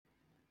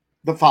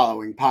The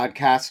following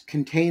podcast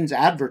contains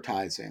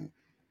advertising.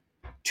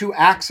 To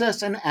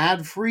access an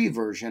ad-free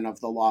version of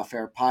the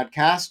Lawfare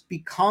podcast,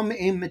 become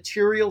a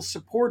material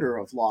supporter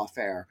of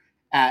Lawfare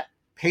at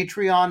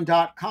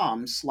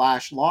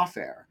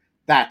patreon.com/lawfare.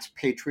 That's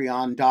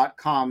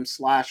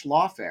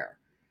patreon.com/lawfare.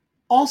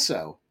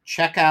 Also,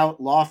 check out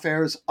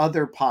Lawfare's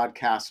other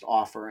podcast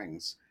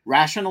offerings: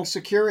 Rational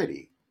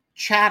Security,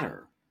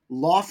 Chatter,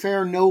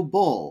 Lawfare No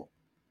Bull,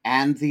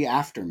 and The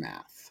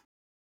Aftermath.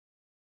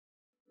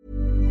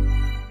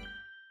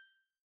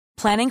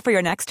 Planning for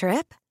your next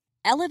trip?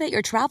 Elevate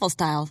your travel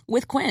style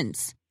with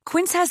Quince.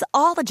 Quince has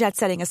all the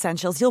jet-setting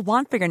essentials you'll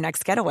want for your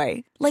next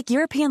getaway, like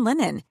European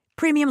linen,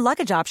 premium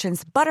luggage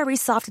options, buttery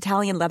soft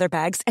Italian leather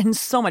bags, and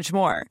so much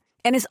more.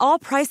 And is all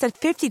priced at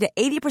 50 to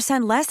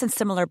 80% less than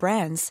similar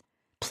brands.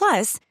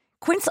 Plus,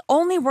 Quince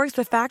only works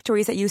with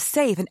factories that use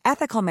safe and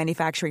ethical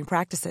manufacturing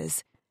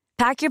practices.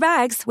 Pack your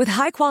bags with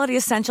high-quality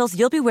essentials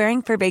you'll be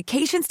wearing for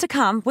vacations to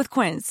come with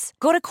Quince.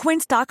 Go to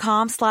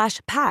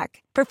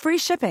quince.com/pack for free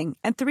shipping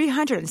and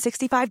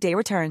 365-day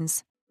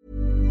returns.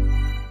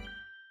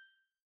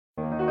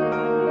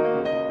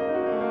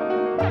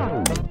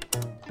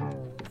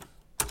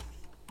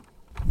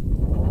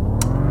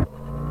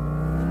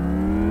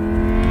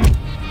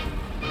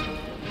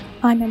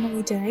 I'm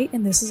Emily Day,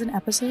 and this is an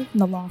episode from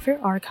the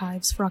Lawfare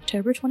Archives for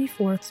October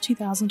 24th,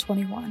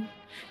 2021.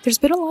 There's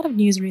been a lot of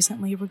news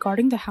recently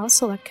regarding the House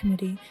Select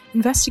Committee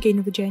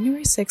investigating the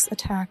January 6th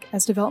attack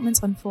as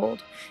developments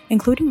unfold,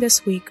 including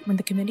this week when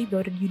the committee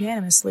voted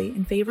unanimously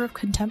in favor of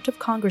contempt of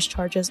Congress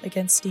charges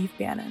against Steve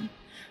Bannon.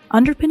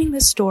 Underpinning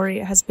this story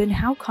has been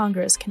how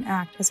Congress can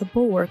act as a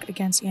bulwark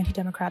against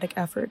anti-democratic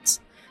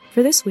efforts.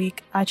 For this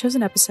week, I chose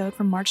an episode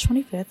from March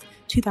 25th,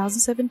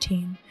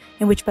 2017,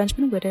 in which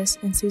Benjamin Wittes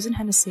and Susan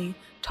Hennessy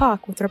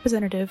talk with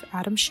Representative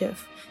Adam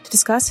Schiff to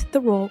discuss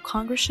the role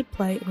Congress should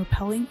play in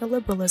repelling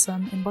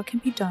illiberalism and what can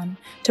be done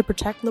to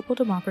protect liberal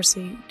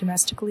democracy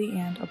domestically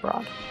and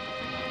abroad.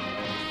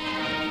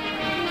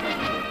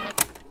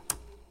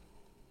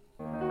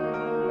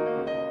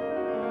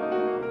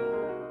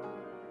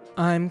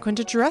 I'm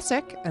Quinta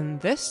Jurecic,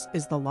 and this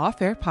is the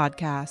Lawfare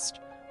Podcast,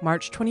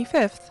 March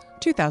 25th,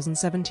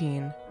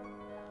 2017.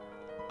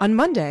 On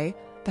Monday,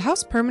 the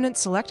House Permanent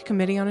Select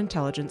Committee on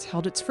Intelligence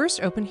held its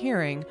first open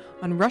hearing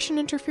on Russian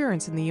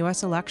interference in the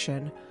U.S.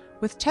 election,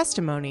 with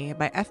testimony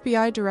by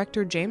FBI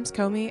Director James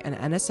Comey and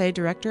NSA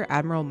Director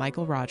Admiral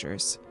Michael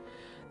Rogers.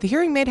 The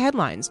hearing made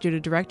headlines due to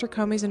Director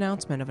Comey's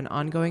announcement of an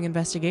ongoing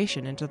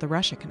investigation into the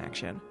Russia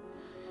connection.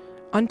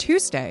 On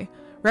Tuesday,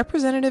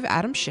 Representative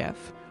Adam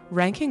Schiff,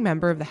 ranking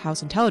member of the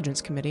House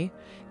Intelligence Committee,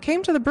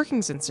 came to the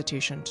Brookings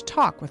Institution to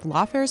talk with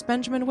Lawfare's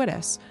Benjamin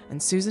Wittes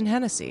and Susan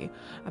Hennessy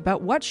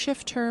about what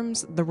Schiff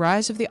terms the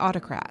rise of the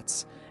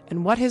autocrats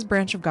and what his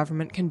branch of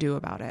government can do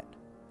about it.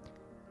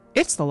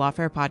 It's the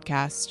Lawfare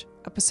Podcast,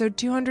 episode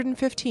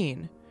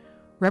 215,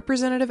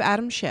 Representative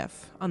Adam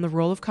Schiff on the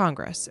role of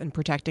Congress in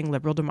protecting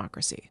liberal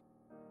democracy.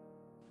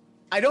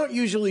 I don't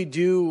usually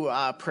do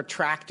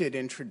protracted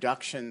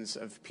introductions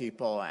of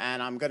people,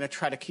 and I'm going to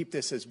try to keep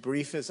this as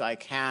brief as I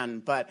can,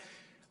 but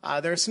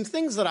there are some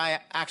things that I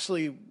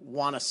actually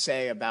want to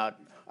say about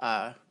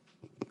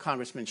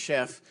Congressman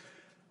Schiff,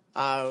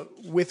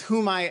 with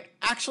whom I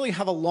actually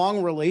have a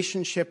long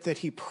relationship that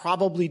he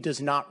probably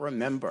does not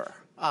remember.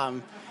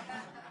 But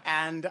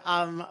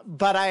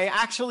I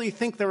actually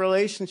think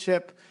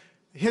the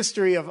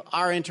history of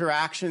our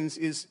interactions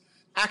is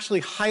actually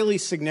highly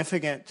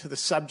significant to the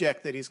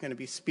subject that he's going to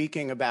be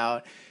speaking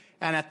about.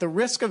 And at the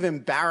risk of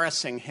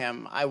embarrassing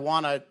him, I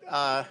want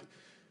to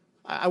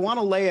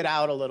lay it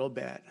out a little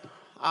bit.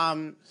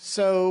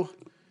 So,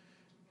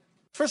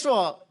 first of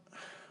all,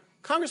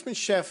 Congressman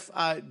Schiff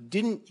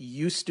didn't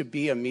used to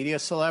be a media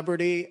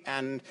celebrity,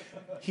 and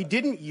he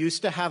didn't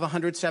used to have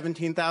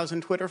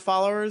 117,000 Twitter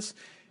followers,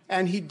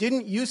 and he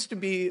didn't used to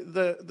be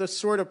the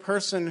sort of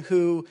person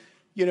who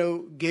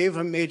gave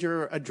a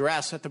major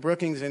address at the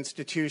Brookings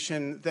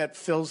Institution that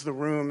fills the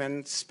room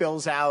and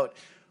spills out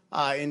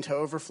into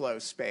overflow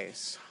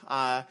space.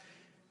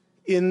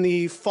 In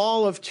the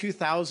fall of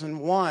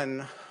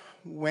 2001,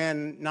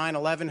 when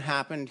 9/11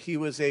 happened, he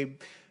was a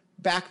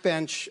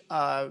backbench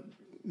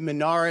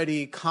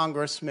minority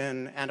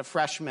congressman and a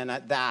freshman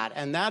at that,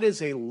 and that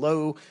is a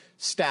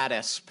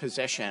low-status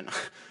position.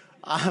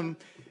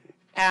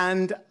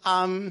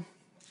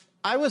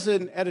 I was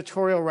an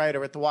editorial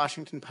writer at the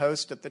Washington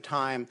Post at the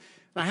time,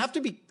 and I have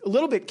to be a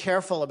little bit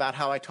careful about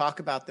how I talk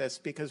about this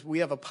because we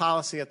have a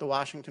policy at the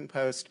Washington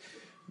Post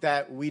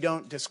that we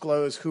don't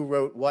disclose who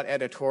wrote what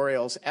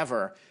editorials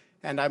ever,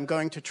 and I'm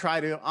going to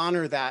try to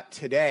honor that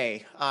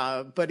today.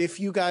 But if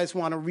you guys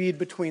want to read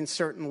between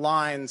certain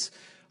lines,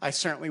 I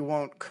certainly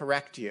won't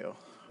correct you.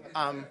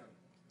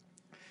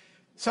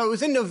 So it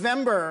was in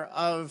November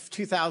of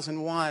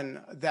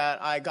 2001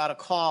 that I got a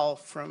call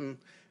from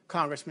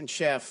Congressman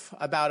Schiff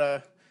about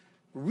a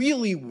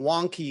really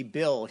wonky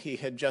bill he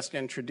had just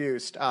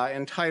introduced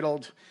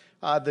entitled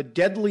the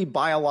Deadly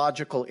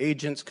Biological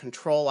Agents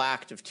Control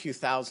Act of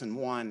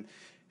 2001.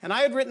 And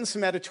I had written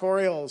some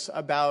editorials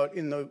about,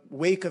 in the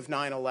wake of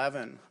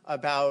 9/11,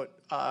 about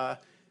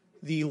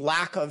the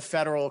lack of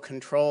federal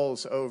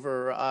controls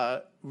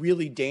over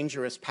really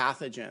dangerous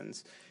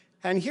pathogens.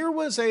 And here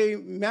was a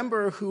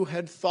member who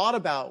had thought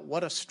about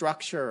what a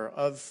structure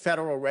of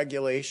federal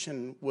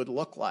regulation would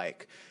look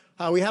like.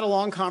 We had a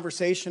long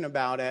conversation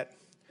about it.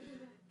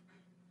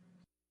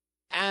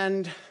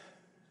 And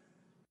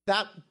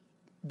that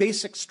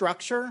basic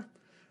structure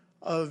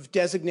of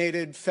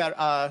designated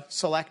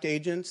select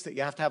agents that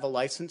you have to have a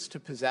license to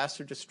possess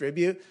or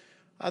distribute,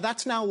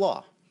 that's now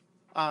law.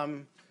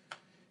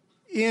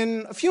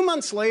 In a few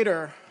months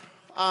later,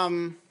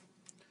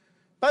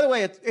 by the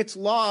way, it's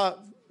law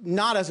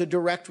not as a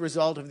direct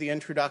result of the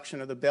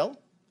introduction of the bill,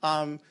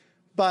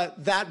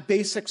 but that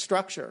basic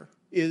structure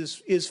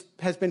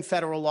has been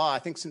federal law, I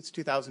think, since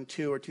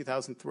 2002 or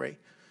 2003.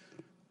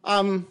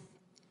 A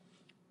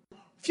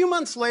few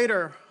months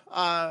later,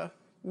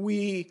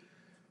 we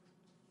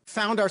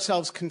found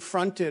ourselves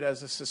confronted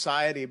as a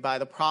society by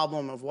the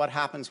problem of what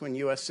happens when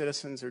U.S.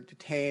 citizens are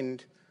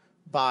detained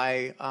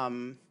by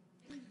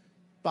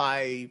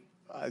the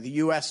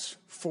U.S.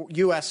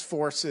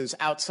 forces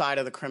outside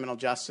of the criminal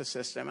justice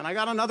system. And I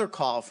got another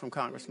call from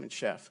Congressman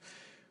Schiff,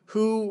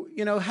 who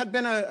had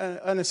been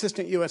an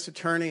assistant U.S.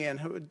 attorney and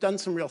who had done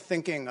some real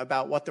thinking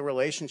about what the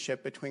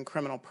relationship between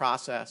criminal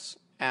process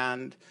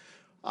and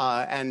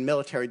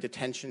military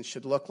detention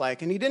should look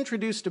like. And he'd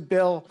introduced a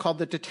bill called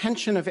the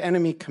Detention of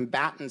Enemy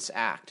Combatants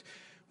Act,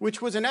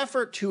 which was an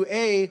effort to,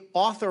 A,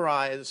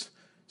 authorize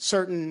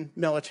certain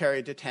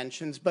military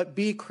detentions, but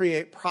B,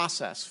 create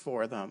process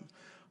for them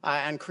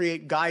and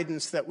create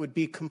guidance that would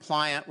be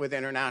compliant with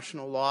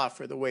international law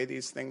for the way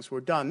these things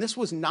were done. This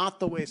was not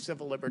the way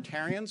civil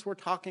libertarians were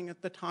talking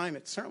at the time.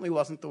 It certainly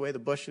wasn't the way the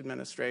Bush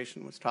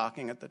administration was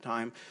talking at the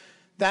time.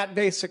 That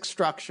basic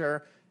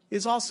structure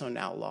is also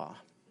now law.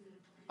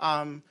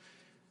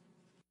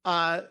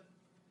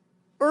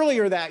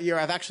 Earlier that year,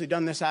 I've actually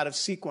done this out of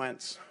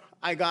sequence,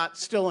 I got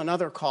still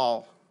another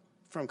call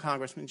from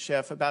Congressman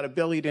Schiff about a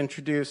bill he'd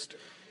introduced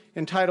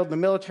entitled the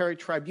Military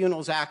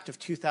Tribunals Act of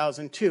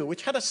 2002,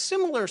 which had a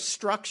similar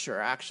structure,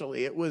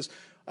 actually. It was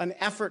an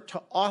effort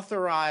to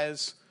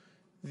authorize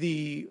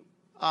the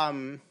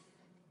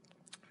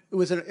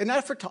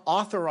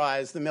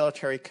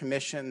military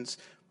commissions,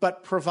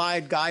 but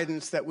provide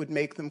guidance that would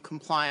make them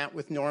compliant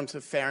with norms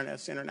of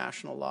fairness,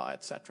 international law,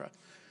 et cetera.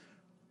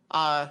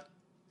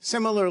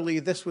 Similarly,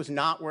 this was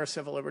not where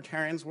civil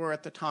libertarians were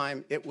at the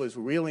time. It was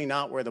really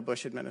not where the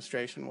Bush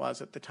administration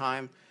was at the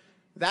time.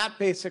 That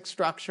basic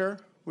structure,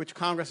 which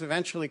Congress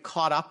eventually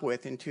caught up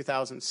with in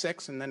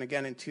 2006 and then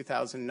again in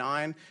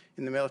 2009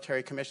 in the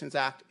Military Commissions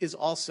Act, is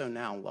also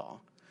now law.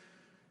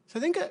 So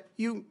I think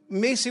you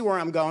may see where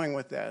I'm going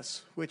with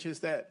this, which is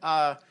that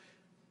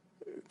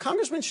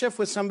Congressman Schiff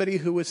was somebody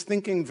who was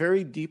thinking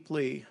very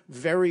deeply,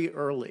 very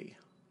early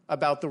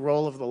about the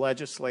role of the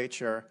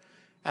legislature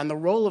and the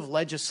role of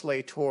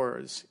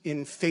legislators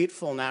in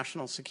fateful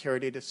national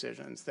security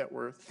decisions that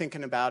we're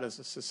thinking about as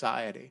a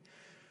society.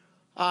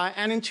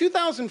 And in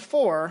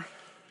 2004,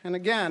 and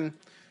again,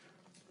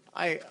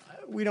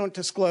 we don't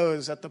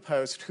disclose at the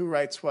Post who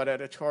writes what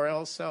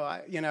editorials,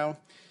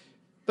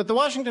 but the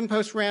Washington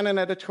Post ran an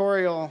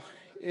editorial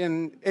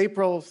in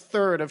April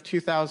 3rd of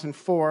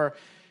 2004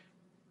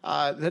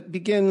 that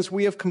begins,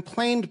 "We have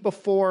complained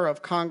before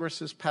of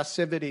Congress's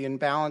passivity in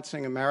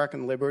balancing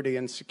American liberty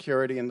and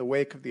security in the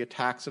wake of the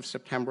attacks of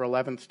September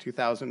 11th,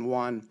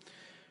 2001,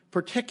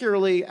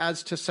 particularly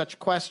as to such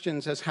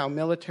questions as how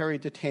military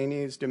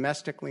detainees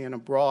domestically and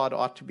abroad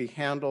ought to be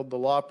handled. The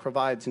law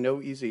provides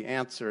no easy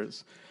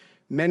answers.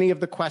 Many of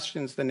the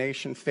questions the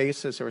nation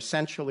faces are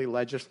essentially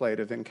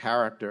legislative in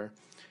character.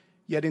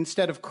 Yet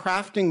instead of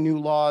crafting new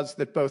laws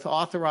that both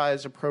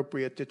authorize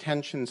appropriate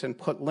detentions and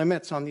put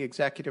limits on the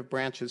executive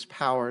branch's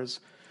powers,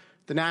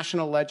 the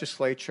national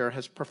legislature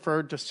has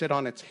preferred to sit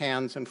on its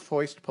hands and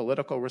foist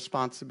political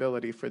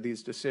responsibility for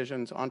these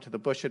decisions onto the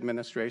Bush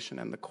administration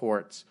and the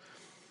courts.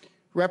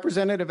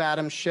 Representative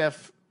Adam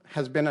Schiff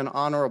has been an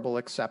honorable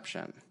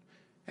exception."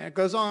 And it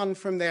goes on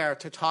from there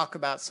to talk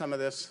about some of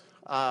this,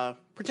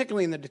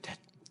 particularly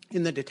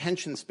in the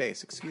detention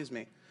space,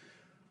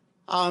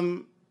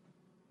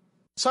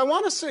 So I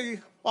want to say,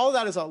 all of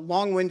that is a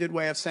long-winded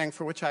way of saying,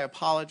 for which I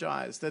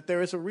apologize, that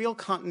there is a real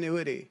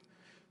continuity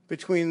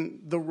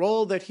between the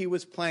role that he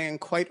was playing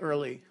quite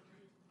early,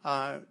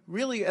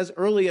 really as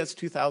early as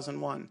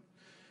 2001,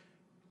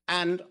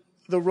 and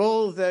the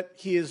role that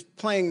he is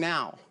playing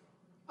now,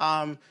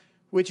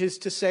 which is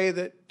to say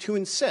that to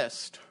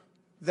insist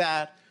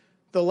that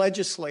the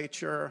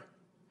legislature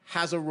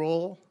has a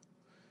role,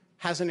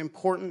 has an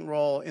important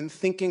role in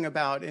thinking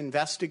about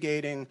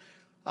investigating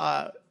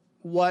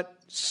what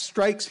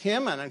strikes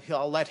him, and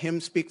I'll let him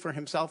speak for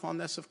himself on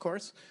this, of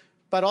course,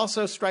 but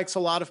also strikes a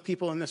lot of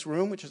people in this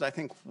room, which is, I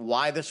think,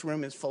 why this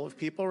room is full of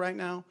people right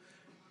now,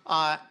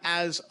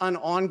 as an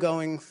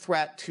ongoing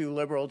threat to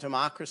liberal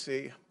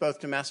democracy, both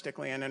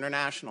domestically and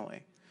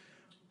internationally.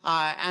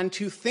 And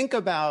to think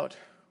about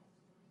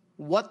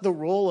what the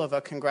role of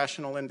a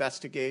congressional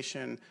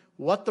investigation,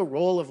 what the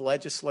role of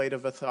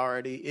legislative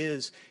authority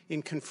is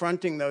in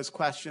confronting those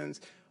questions,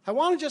 I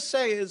want to just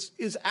say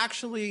is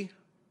actually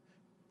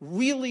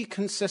really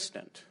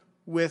consistent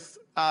with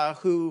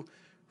who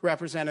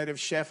Representative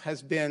Schiff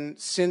has been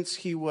since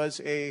he was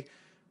a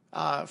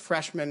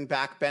freshman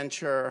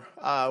backbencher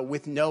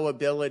with no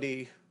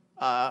ability,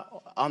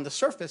 on the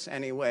surface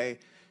anyway,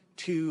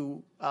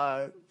 to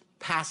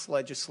pass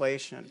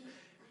legislation.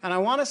 And I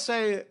want to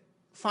say,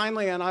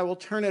 finally, and I will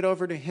turn it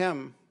over to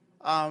him,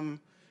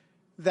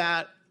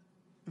 that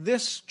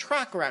this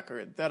track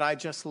record that I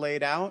just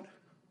laid out,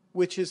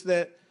 which is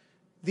that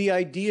the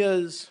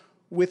ideas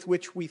with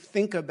which we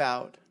think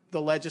about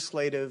the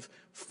legislative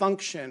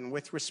function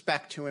with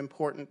respect to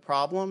important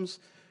problems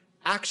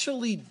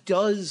actually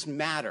does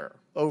matter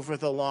over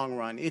the long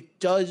run. It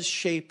does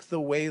shape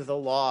the way the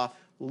law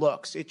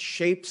looks. It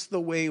shapes the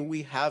way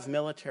we have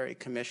military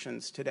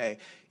commissions today.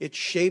 It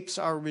shapes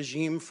our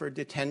regime for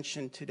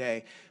detention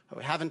today.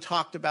 We haven't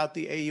talked about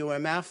the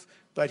AUMF,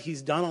 but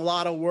he's done a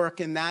lot of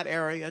work in that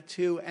area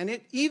too. And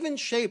it even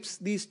shapes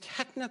these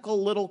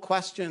technical little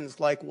questions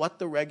like what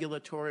the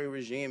regulatory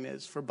regime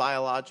is for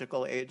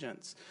biological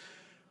agents.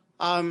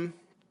 I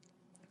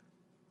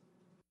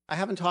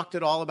haven't talked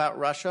at all about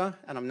Russia,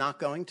 and I'm not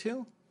going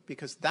to,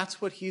 because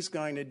that's what he's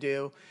going to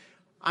do.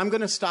 I'm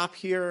going to stop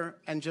here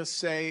and just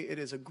say it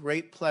is a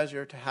great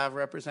pleasure to have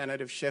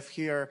Representative Schiff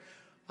here.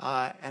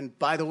 And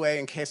by the way,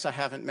 in case I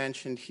haven't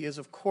mentioned, he is,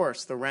 of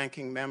course, the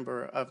ranking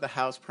member of the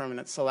House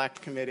Permanent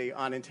Select Committee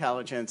on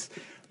Intelligence,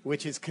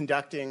 which is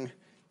conducting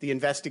the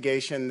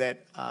investigation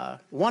that,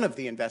 one of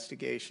the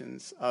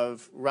investigations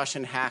of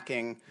Russian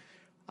hacking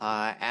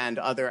and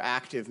other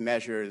active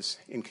measures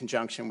in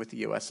conjunction with the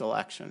U.S.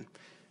 election.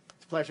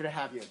 It's a pleasure to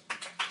have you.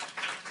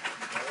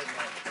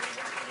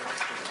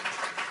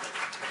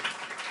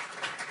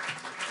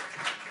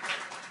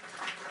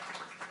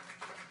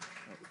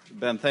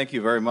 Ben, thank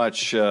you very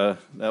much.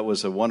 That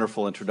was a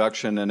wonderful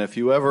introduction. And if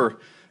you ever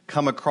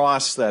come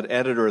across that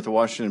editor at the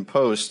Washington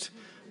Post,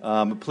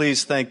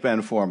 please thank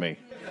Ben for me.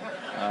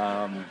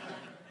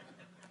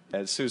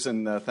 And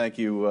Susan, thank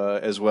you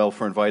as well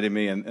for inviting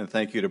me, and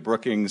thank you to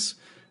Brookings.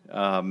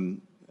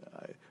 Ben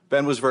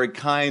was very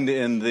kind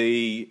in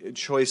the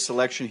choice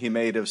selection he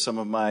made of some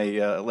of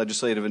my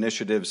legislative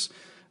initiatives,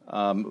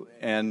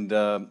 and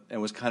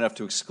was kind enough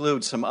to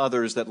exclude some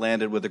others that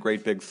landed with a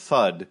great big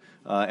thud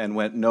and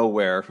went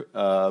nowhere.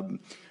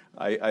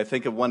 I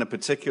think of one in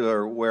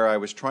particular where I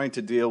was trying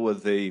to deal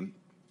with the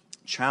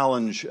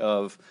challenge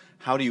of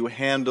how do you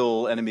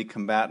handle enemy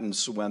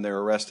combatants when they're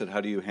arrested?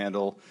 How do you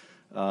handle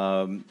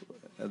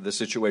the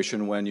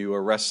situation when you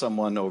arrest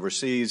someone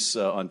overseas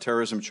on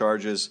terrorism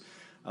charges?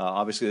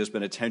 Obviously, there's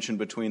been a tension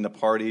between the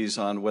parties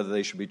on whether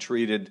they should be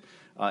treated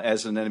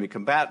as an enemy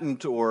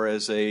combatant or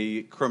as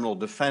a criminal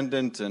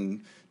defendant,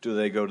 and do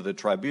they go to the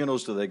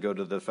tribunals? Do they go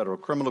to the federal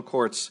criminal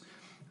courts?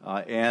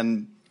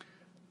 And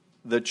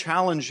the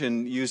challenge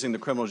in using the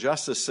criminal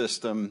justice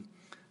system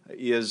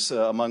is,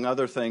 among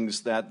other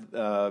things, that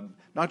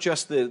not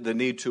just the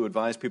need to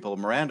advise people of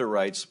Miranda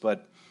rights,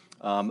 but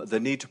the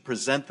need to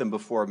present them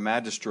before a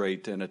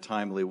magistrate in a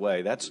timely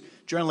way. That's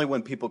generally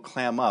when people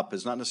clam up.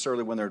 It's not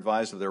necessarily when they're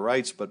advised of their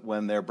rights, but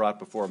when they're brought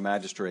before a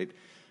magistrate.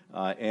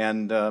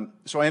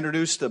 So I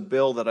introduced a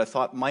bill that I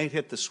thought might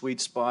hit the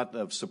sweet spot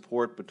of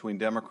support between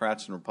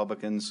Democrats and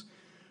Republicans,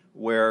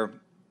 where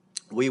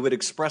we would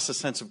express a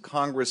sense of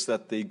Congress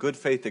that the good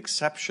faith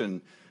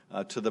exception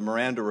to the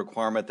Miranda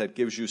requirement that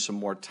gives you some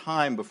more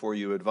time before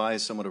you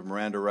advise someone of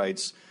Miranda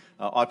rights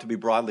ought to be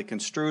broadly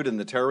construed in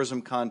the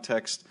terrorism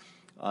context,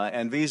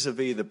 and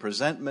vis-a-vis the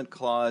presentment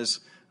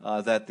clause,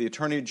 that the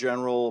Attorney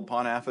General,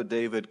 upon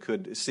affidavit,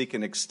 could seek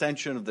an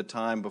extension of the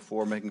time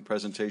before making a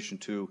presentation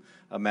to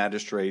a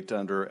magistrate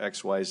under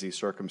XYZ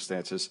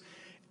circumstances.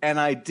 And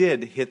I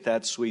did hit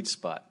that sweet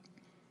spot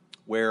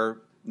where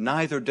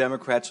neither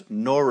Democrats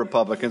nor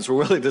Republicans were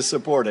willing to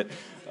support it.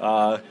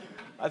 I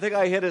think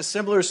I hit a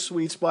similar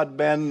sweet spot,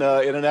 Ben,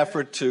 in an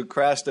effort to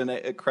craft an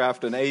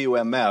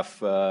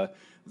AUMF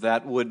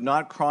that would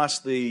not cross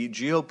the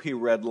GOP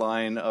red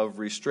line of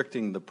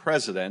restricting the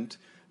president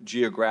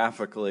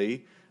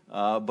geographically,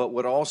 but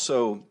would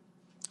also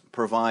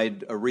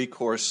provide a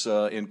recourse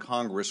in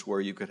Congress where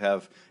you could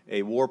have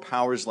a war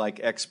powers-like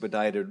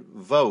expedited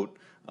vote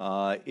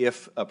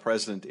if a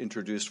president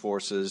introduced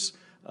forces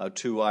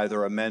to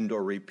either amend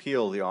or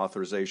repeal the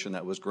authorization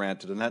that was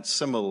granted. And that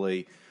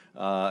similarly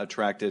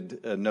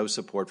attracted no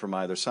support from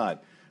either side.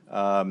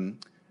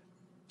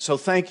 So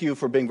thank you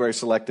for being very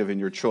selective in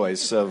your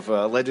choice of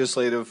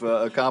legislative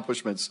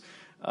accomplishments.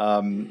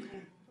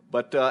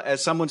 But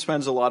as someone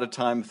spends a lot of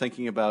time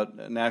thinking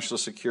about national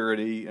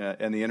security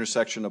and the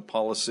intersection of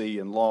policy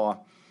and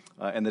law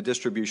and the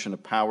distribution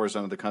of powers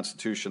under the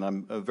Constitution,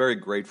 I'm very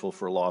grateful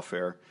for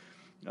Lawfare.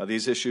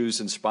 These issues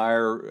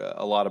inspire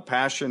a lot of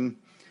passion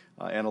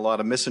and a lot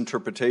of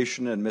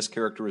misinterpretation and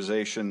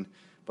mischaracterization,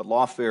 but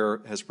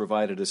Lawfare has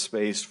provided a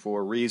space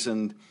for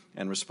reasoned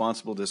and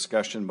responsible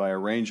discussion by a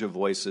range of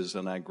voices,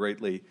 and I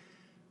greatly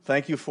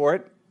thank you for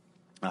it.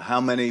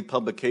 How many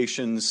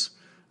publications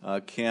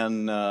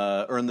can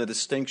earn the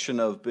distinction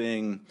of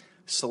being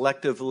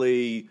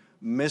selectively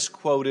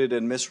misquoted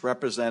and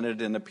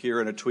misrepresented and appear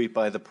in a tweet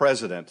by the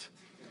president?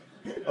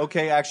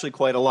 Okay, actually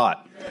quite a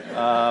lot.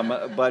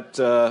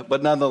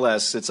 But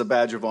nonetheless, it's a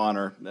badge of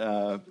honor.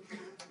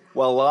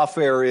 While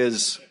Lawfare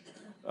is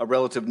a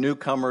relative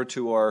newcomer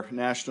to our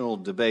national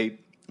debate,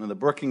 the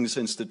Brookings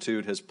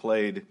Institute has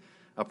played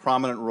a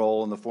prominent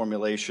role in the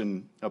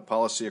formulation of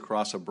policy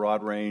across a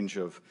broad range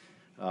of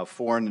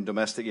foreign and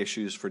domestic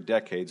issues for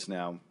decades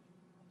now.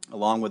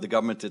 Along with the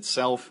government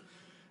itself,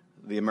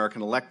 the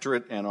American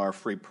electorate, and our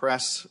free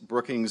press,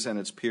 Brookings and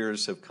its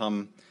peers have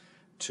come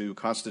to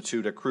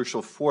constitute a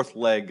crucial fourth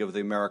leg of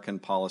the American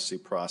policy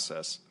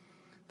process.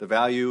 The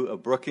value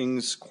of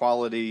Brookings'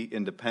 quality,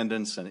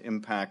 independence, and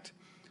impact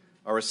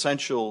are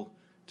essential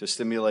to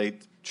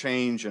stimulate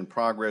change and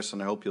progress,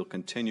 and I hope you'll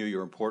continue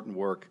your important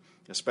work,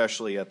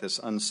 especially at this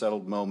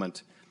unsettled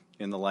moment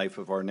in the life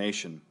of our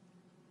nation.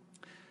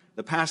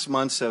 The past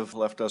months have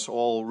left us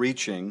all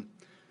reaching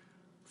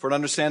for an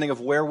understanding of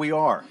where we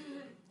are,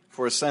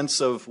 for a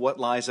sense of what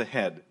lies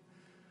ahead,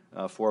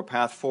 for a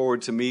path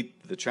forward to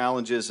meet the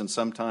challenges, and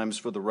sometimes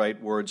for the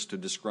right words to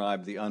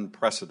describe the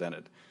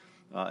unprecedented.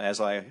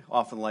 As I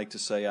often like to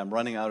say, I'm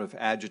running out of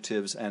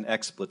adjectives and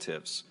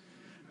expletives.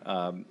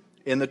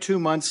 In the 2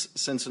 months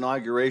since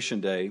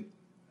Inauguration Day,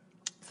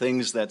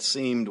 things that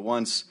seemed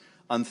once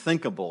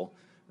unthinkable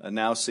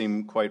now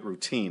seem quite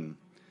routine.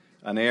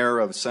 An air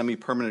of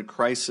semi-permanent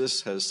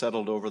crisis has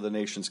settled over the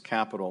nation's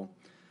capital,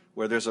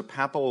 where there's a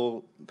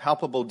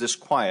palpable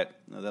disquiet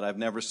that I've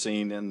never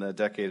seen in the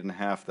decade and a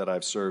half that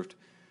I've served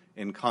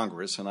in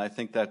Congress, and I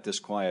think that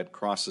disquiet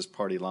crosses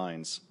party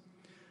lines.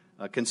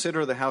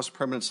 Consider the House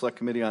Permanent Select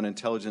Committee on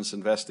Intelligence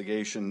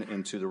investigation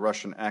into the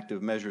Russian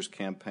active measures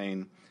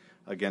campaign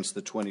against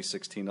the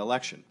 2016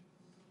 election.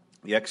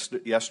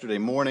 Yesterday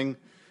morning,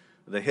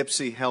 the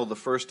HPSC held the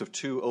first of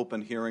 2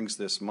 open hearings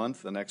this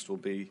month. The next will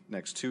be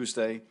next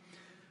Tuesday,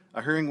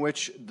 a hearing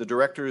which the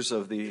directors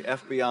of the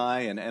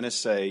FBI and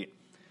NSA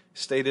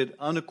stated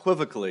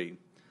unequivocally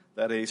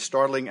that a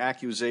startling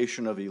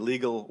accusation of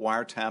illegal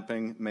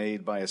wiretapping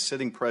made by a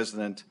sitting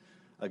president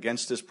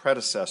against his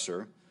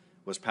predecessor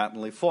was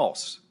patently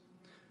false,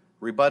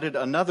 rebutted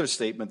another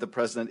statement the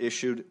president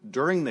issued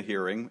during the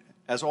hearing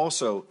as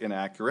also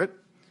inaccurate,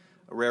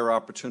 a rare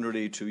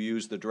opportunity to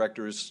use the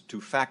directors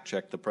to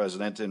fact-check the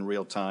president in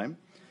real time,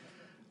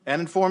 and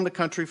informed the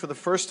country for the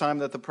first time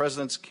that the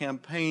president's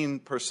campaign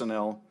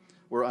personnel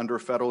were under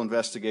federal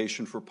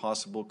investigation for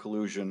possible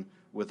collusion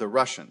with the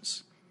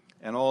Russians.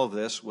 And all of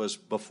this was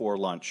before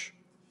lunch.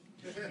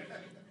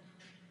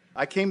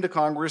 I came to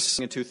Congress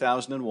in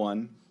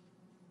 2001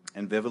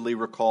 and vividly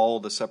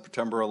recall the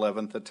September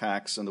 11th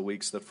attacks and the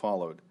weeks that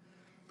followed.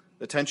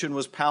 The tension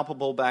was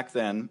palpable back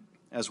then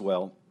as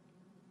well.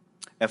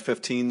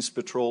 F-15s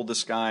patrolled the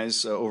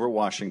skies over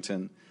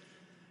Washington,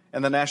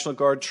 and the National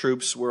Guard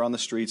troops were on the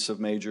streets of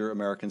major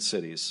American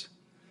cities.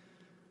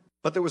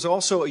 But there was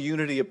also a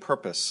unity of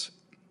purpose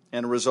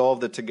and a resolve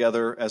that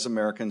together as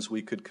Americans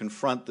we could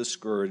confront the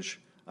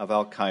scourge of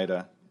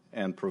al-Qaeda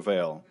and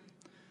prevail.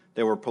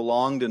 There were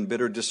prolonged and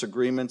bitter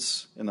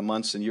disagreements in the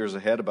months and years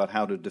ahead about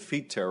how to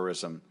defeat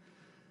terrorism,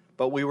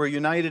 but we were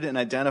united in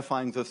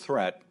identifying the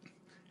threat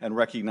and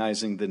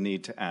recognizing the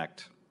need to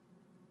act.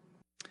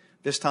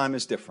 This time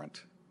is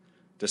different.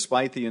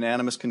 Despite the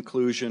unanimous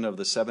conclusion of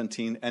the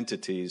 17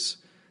 entities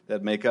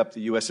that make up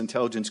the U.S.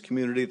 intelligence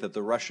community that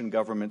the Russian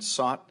government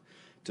sought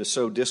to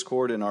sow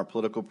discord in our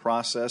political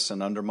process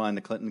and undermine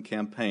the Clinton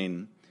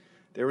campaign,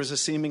 there is a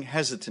seeming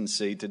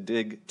hesitancy to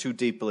dig too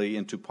deeply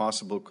into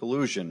possible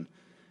collusion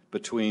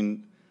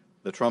between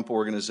the Trump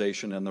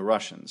organization and the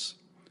Russians,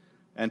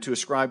 and to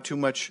ascribe too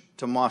much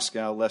to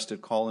Moscow lest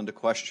it call into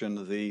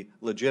question the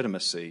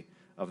legitimacy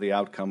of the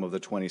outcome of the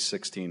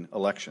 2016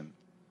 election.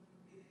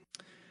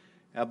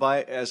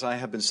 As I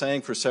have been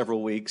saying for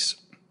several weeks,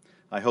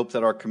 I hope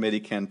that our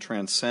committee can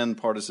transcend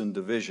partisan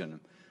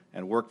division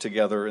and work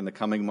together in the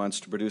coming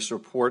months to produce a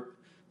report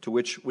to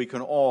which we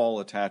can all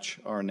attach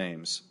our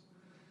names.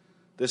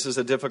 This is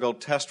a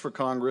difficult test for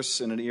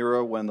Congress in an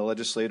era when the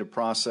legislative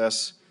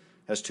process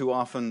has too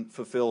often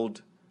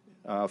failed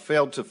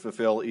to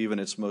fulfill even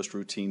its most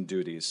routine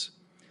duties.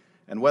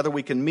 And whether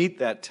we can meet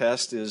that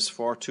test is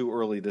far too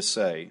early to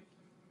say.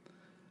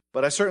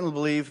 But I certainly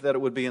believe that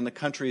it would be in the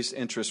country's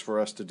interest for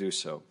us to do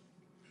so.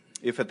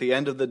 If at the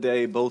end of the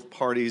day both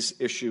parties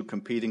issue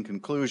competing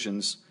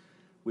conclusions,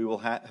 we will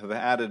have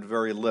added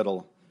very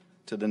little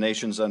to the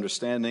nation's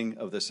understanding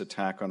of this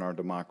attack on our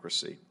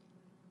democracy.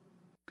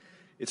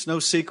 It's no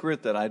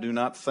secret that I do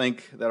not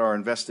think that our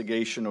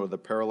investigation or the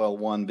parallel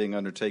one being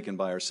undertaken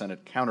by our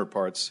Senate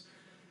counterparts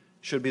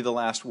should be the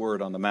last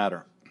word on the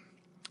matter.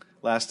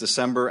 Last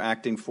December,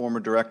 acting former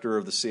director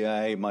of the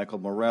CIA, Michael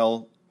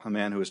Morrell, a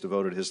man who has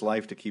devoted his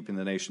life to keeping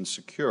the nation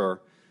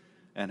secure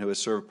and who has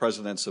served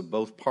presidents of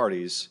both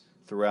parties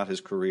throughout his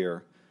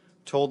career,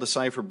 told the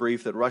Cipher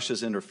Brief that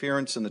Russia's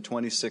interference in the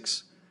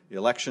 26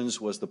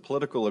 elections was the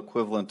political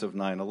equivalent of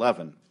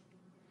 9/11.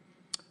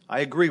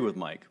 I agree with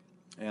Mike,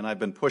 and I've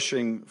been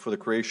pushing for the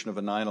creation of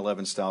a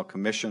 9/11-style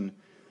commission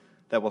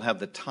that will have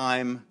the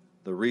time,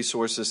 the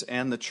resources,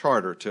 and the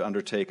charter to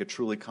undertake a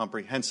truly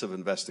comprehensive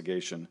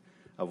investigation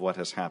of what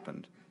has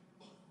happened.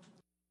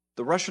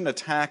 The Russian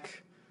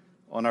attack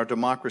on our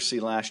democracy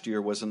last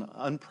year was an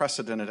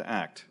unprecedented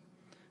act,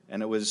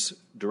 and it was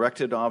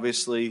directed,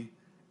 obviously,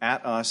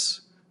 at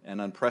us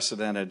and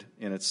unprecedented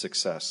in its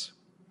success.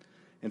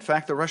 In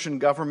fact, the Russian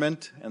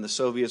government and the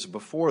Soviets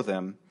before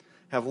them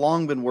have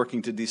long been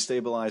working to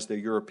destabilize their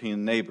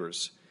European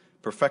neighbors,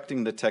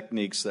 perfecting the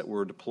techniques that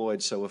were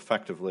deployed so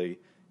effectively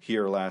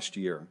here last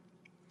year.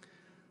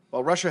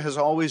 While Russia has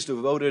always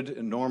devoted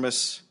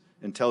enormous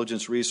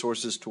intelligence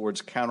resources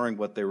towards countering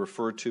what they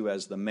refer to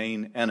as the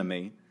main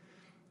enemy,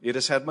 it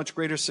has had much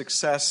greater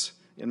success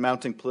in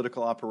mounting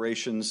political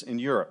operations in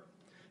Europe,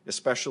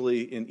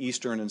 especially in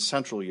Eastern and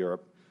Central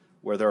Europe,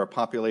 where there are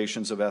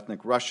populations of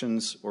ethnic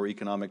Russians or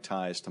economic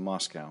ties to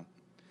Moscow.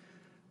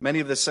 Many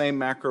of the same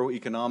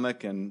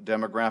macroeconomic and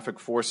demographic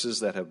forces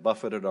that have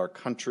buffeted our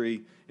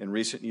country in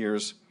recent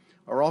years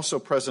are also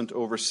present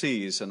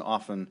overseas and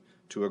often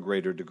to a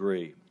greater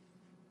degree.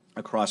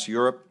 Across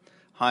Europe,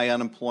 high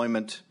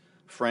unemployment,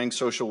 fraying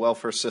social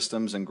welfare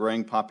systems, and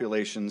graying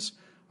populations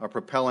are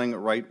propelling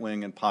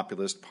right-wing and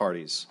populist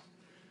parties.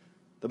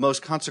 The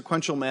most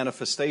consequential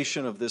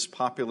manifestation of this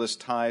populist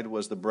tide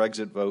was the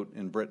Brexit vote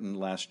in Britain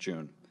last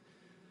June.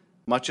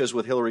 Much as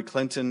with Hillary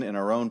Clinton in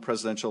our own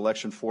presidential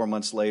election 4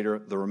 months later,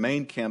 the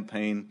Remain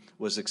campaign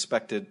was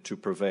expected to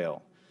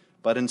prevail,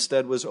 but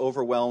instead was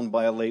overwhelmed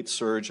by a late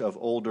surge of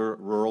older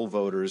rural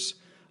voters,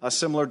 a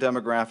similar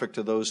demographic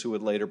to those who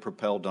would later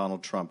propel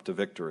Donald Trump to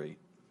victory.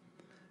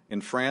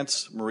 In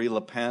France, Marine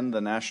Le Pen,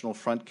 the National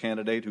Front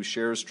candidate who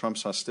shares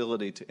Trump's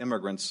hostility to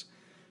immigrants,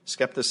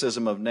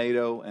 skepticism of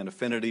NATO, and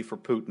affinity for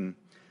Putin,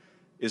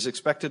 is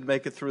expected to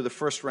make it through the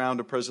first round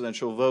of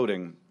presidential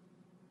voting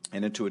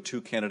and into a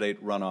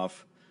two-candidate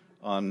runoff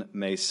on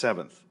May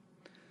 7th.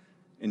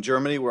 In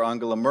Germany, where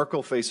Angela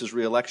Merkel faces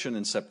re-election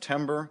in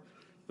September,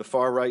 the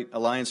far-right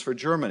Alliance for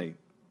Germany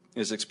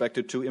is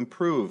expected to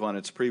improve on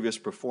its previous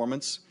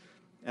performance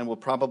and will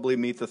probably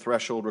meet the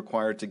threshold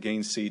required to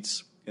gain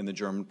seats in the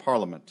German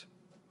parliament.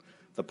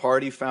 The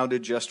party,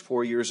 founded just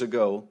 4 years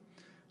ago,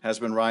 has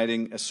been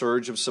riding a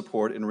surge of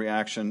support in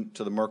reaction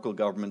to the Merkel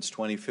government's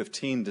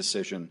 2015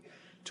 decision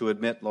to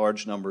admit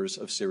large numbers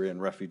of Syrian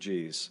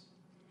refugees.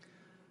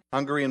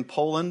 Hungary and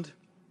Poland,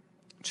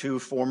 two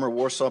former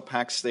Warsaw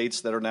Pact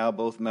states that are now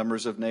both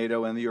members of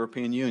NATO and the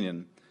European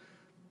Union,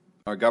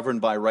 are governed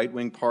by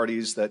right-wing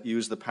parties that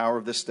use the power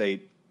of the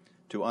state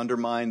to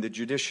undermine the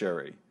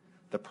judiciary,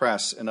 the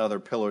press, and other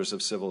pillars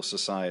of civil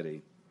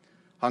society.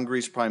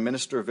 Hungary's Prime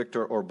Minister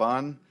Viktor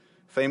Orbán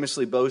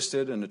famously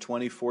boasted in a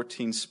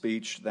 2014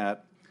 speech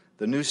that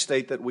the new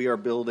state that we are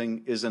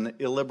building is an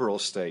illiberal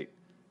state,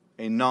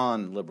 a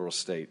non-liberal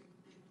state.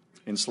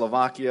 In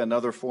Slovakia,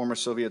 another former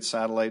Soviet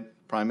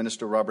satellite, Prime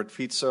Minister Robert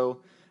Fico,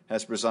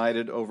 has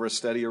presided over a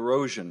steady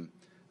erosion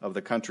of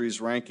the country's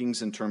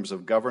rankings in terms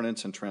of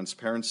governance and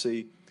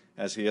transparency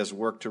as he has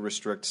worked to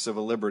restrict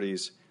civil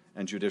liberties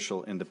and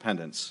judicial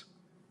independence.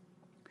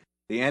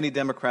 The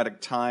anti-democratic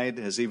tide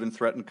has even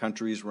threatened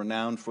countries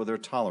renowned for their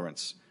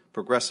tolerance,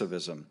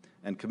 progressivism,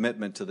 and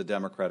commitment to the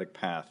democratic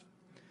path.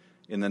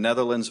 In the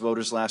Netherlands,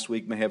 voters last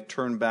week may have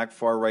turned back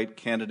far-right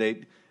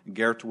candidate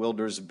Geert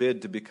Wilders'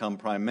 bid to become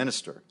prime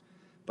minister,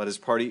 but his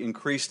party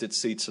increased its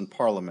seats in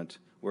parliament,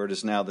 where it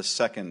is now the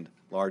second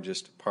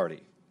largest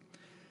party.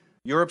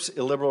 Europe's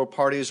illiberal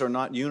parties are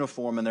not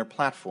uniform in their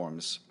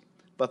platforms,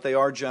 but they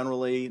are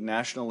generally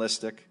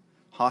nationalistic,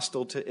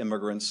 hostile to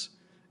immigrants,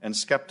 and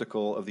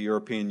skeptical of the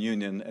European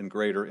Union and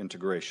greater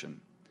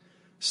integration.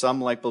 Some,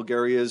 like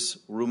Bulgaria's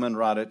Rumen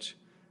Radic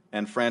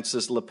and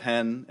France's Le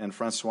Pen and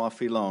François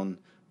Fillon,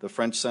 the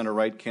French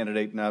center-right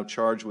candidate now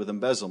charged with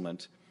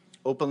embezzlement,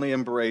 openly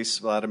embrace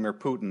Vladimir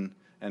Putin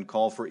and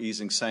call for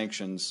easing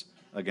sanctions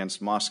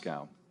against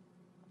Moscow.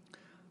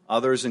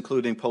 Others,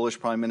 including Polish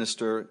Prime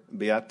Minister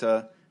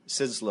Beata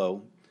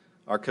Szydło,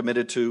 are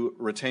committed to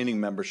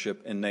retaining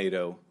membership in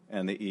NATO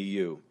and the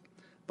EU.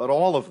 But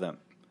all of them,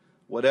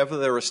 whatever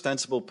their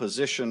ostensible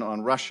position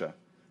on Russia,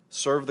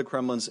 serve the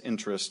Kremlin's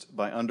interest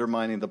by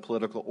undermining the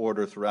political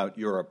order throughout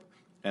Europe,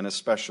 and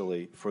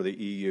especially for the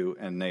EU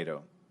and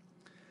NATO.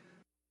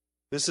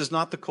 This is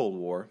not the Cold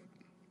War,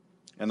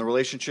 and the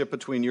relationship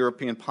between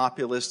European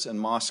populists and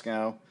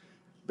Moscow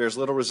bears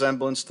little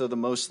resemblance to the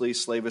mostly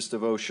slavish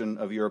devotion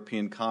of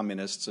European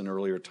communists in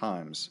earlier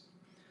times.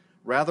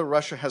 Rather,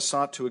 Russia has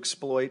sought to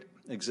exploit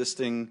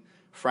existing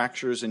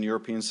fractures in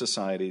European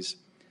societies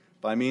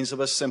by means of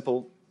a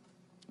simple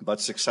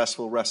but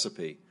successful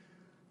recipe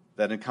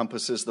that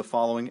encompasses the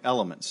following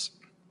elements: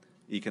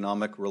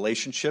 economic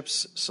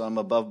relationships, some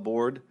above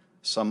board,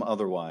 some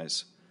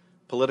otherwise;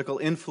 political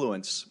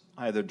influence,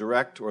 either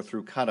direct or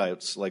through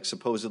cutouts like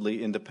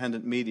supposedly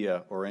independent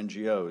media or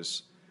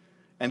NGOs;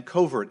 and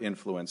covert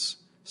influence,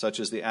 such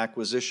as the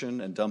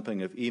acquisition and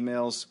dumping of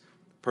emails,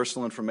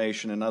 personal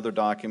information, and other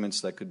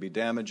documents that could be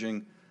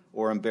damaging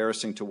or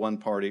embarrassing to one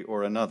party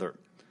or another,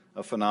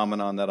 a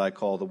phenomenon that I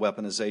call the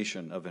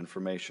weaponization of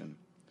information.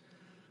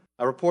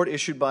 A report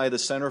issued by the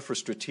Center for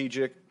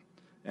Strategic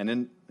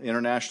and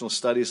International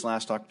Studies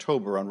last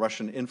October on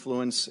Russian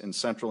influence in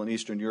Central and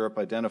Eastern Europe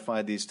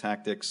identified these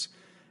tactics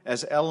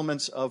as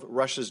elements of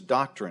Russia's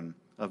doctrine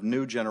of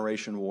new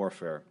generation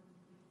warfare,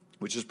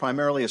 which is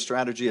primarily a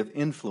strategy of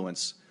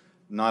influence,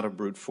 not of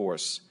brute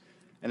force,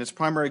 and its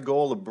primary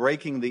goal of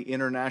breaking the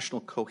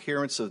international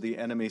coherence of the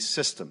enemy's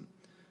system,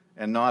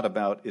 and not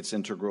about its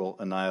integral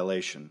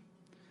annihilation.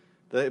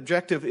 The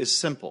objective is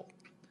simple: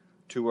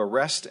 to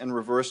arrest and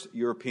reverse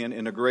European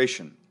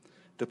integration,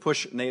 to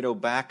push NATO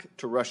back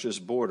to Russia's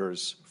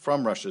borders,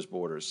 from Russia's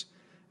borders,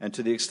 and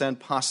to the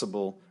extent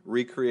possible,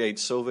 recreate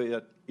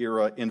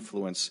Soviet-era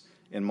influence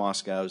in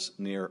Moscow's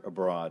near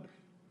abroad.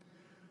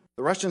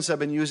 The Russians have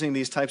been using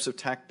these types of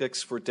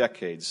tactics for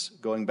decades,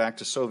 going back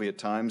to Soviet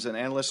times, and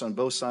analysts on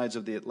both sides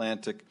of the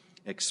Atlantic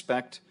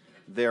expect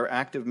their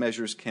active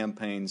measures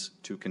campaigns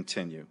to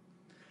continue.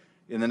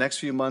 In the next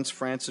few months,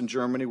 France and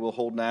Germany will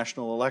hold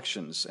national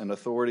elections, and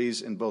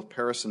authorities in both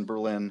Paris and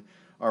Berlin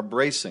are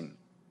bracing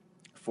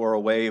for a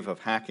wave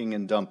of hacking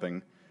and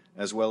dumping,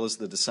 as well as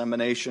the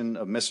dissemination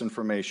of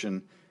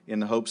misinformation in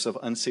the hopes of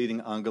unseating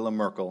Angela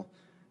Merkel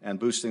and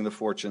boosting the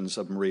fortunes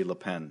of Marie Le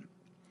Pen.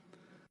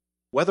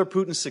 Whether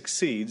Putin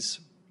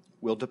succeeds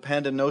will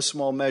depend in no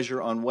small measure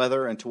on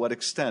whether and to what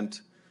extent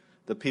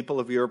the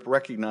people of Europe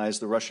recognize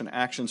the Russian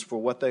actions for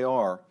what they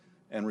are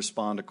and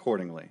respond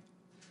accordingly.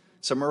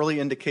 Some early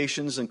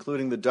indications,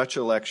 including the Dutch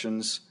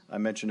elections I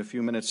mentioned a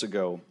few minutes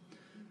ago,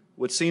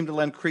 would seem to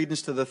lend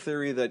credence to the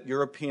theory that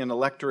European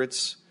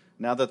electorates,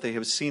 now that they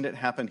have seen it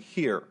happen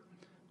here,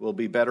 will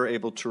be better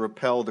able to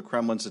repel the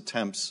Kremlin's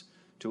attempts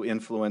to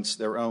influence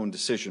their own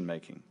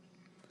decision-making.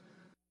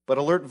 But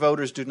alert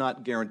voters do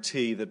not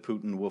guarantee that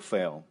Putin will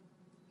fail.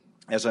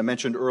 As I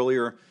mentioned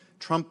earlier,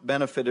 Trump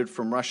benefited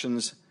from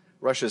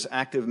Russia's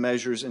active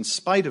measures in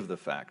spite of the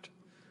fact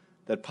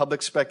that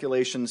public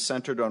speculation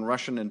centered on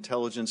Russian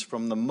intelligence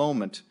from the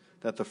moment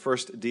that the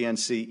first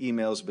DNC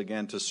emails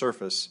began to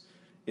surface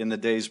in the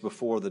days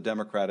before the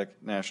Democratic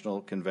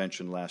National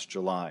Convention last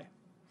July.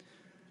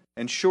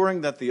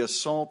 Ensuring that the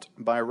assault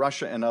by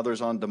Russia and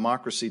others on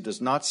democracy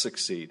does not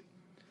succeed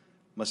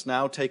must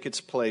now take its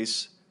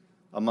place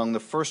among the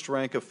first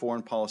rank of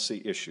foreign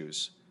policy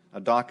issues, a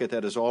docket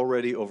that is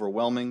already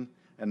overwhelming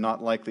and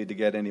not likely to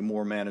get any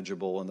more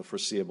manageable in the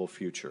foreseeable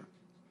future.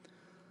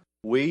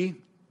 We,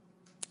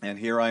 and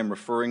here I am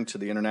referring to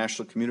the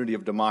international community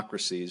of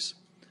democracies,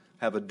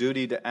 have a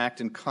duty to act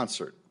in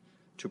concert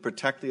to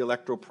protect the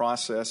electoral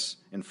process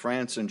in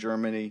France and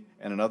Germany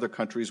and in other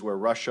countries where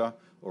Russia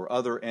or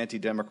other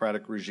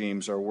anti-democratic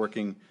regimes are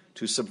working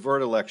to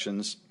subvert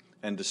elections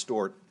and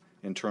distort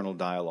internal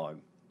dialogue.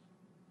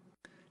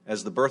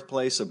 As the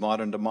birthplace of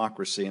modern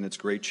democracy and its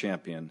great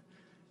champion,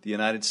 the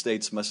United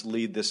States must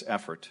lead this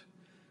effort.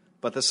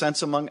 But the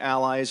sense among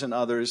allies and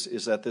others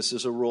is that this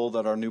is a role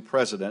that our new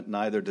president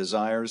neither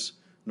desires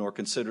nor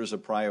considers a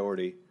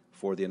priority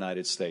for the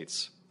United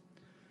States.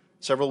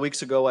 Several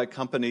weeks ago, I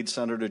accompanied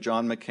Senator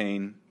John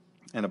McCain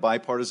and a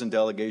bipartisan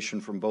delegation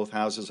from both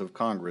houses of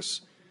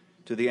Congress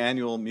to the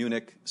annual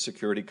Munich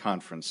Security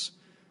Conference,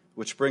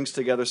 which brings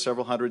together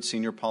several hundred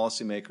senior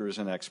policymakers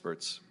and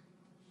experts.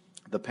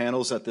 The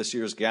panels at this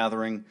year's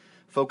gathering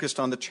focused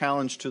on the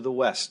challenge to the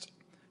West,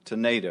 to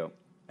NATO,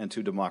 and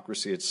to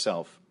democracy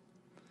itself.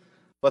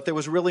 But there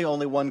was really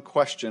only one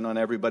question on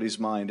everybody's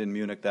mind in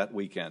Munich that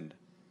weekend: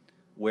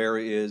 where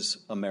is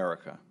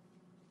America?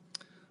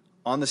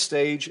 On the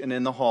stage and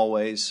in the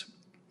hallways,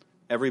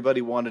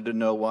 everybody wanted to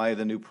know why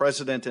the new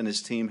president and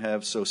his team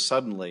have so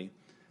suddenly,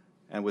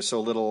 and with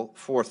so little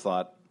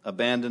forethought,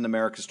 abandoned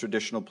America's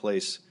traditional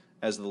place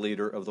as the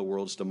leader of the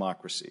world's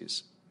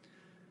democracies.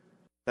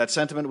 That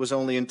sentiment was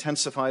only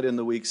intensified in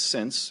the weeks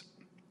since,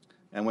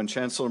 and when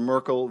Chancellor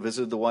Merkel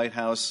visited the White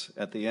House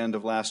at the end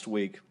of last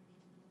week,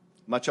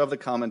 much of the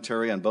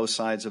commentary on both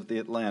sides of the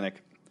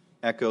Atlantic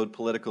echoed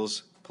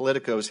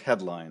Politico's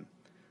headline,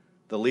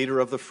 "The leader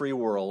of the free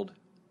world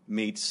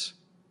meets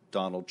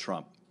Donald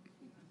Trump."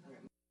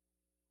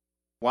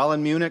 While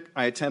in Munich,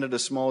 I attended a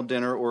small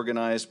dinner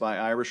organized by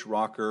Irish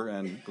rocker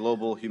and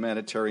global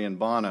humanitarian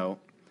Bono.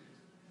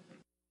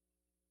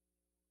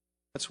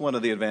 That's one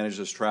of the advantages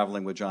of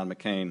traveling with John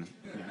McCain.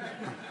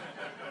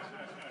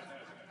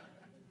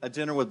 A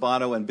dinner with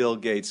Bono and Bill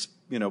Gates,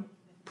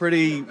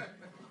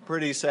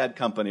 pretty sad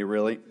company,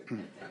 really.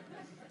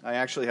 I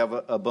actually have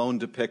a bone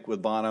to pick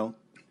with Bono.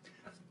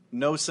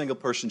 No single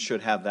person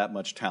should have that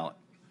much talent,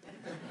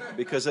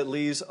 because it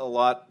leaves a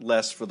lot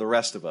less for the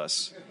rest of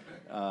us.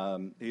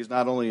 He's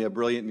not only a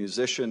brilliant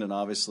musician and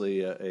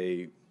obviously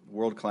a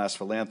world-class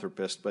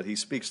philanthropist, but he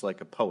speaks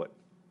like a poet.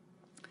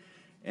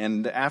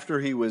 And after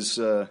he was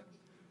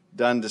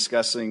done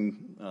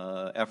discussing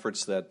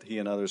efforts that he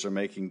and others are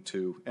making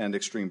to end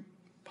extreme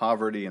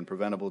poverty and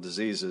preventable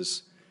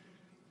diseases,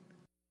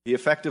 he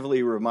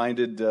effectively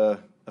reminded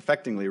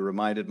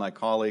my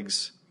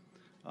colleagues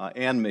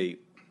and me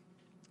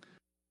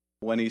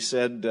when he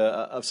said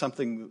of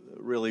something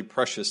really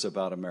precious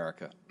about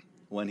America.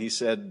 When he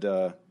said,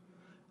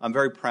 "I'm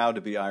very proud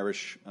to be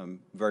Irish. I'm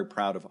very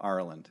proud of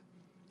Ireland.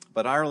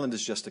 But Ireland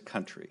is just a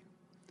country.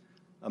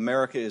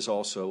 America is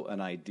also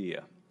an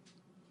idea."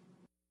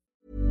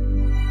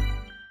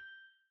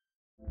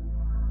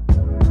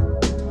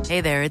 Hey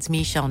there, it's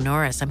Michelle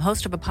Norris. I'm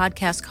host of a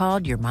podcast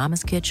called Your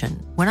Mama's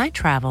Kitchen. When I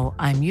travel,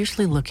 I'm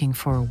usually looking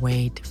for a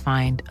way to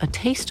find a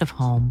taste of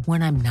home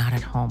when I'm not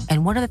at home.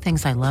 And one of the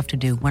things I love to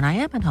do when I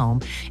am at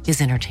home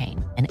is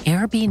entertain. And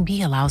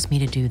Airbnb allows me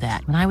to do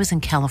that. When I was in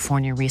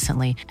California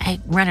recently, I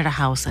rented a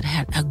house that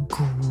had a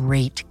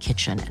great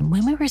kitchen. And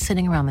when we were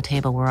sitting around the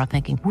table, we're all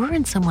thinking, we're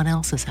in someone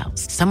else's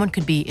house. Someone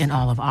could be in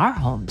all of our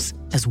homes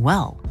as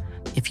well.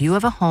 If you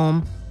have a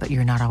home, but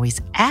you're not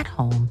always at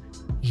home,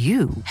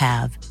 you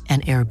have an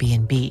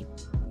Airbnb.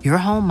 Your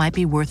home might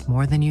be worth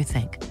more than you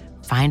think.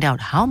 Find out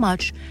how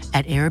much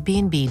at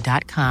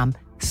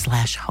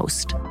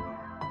airbnb.com/host.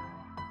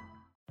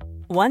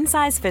 One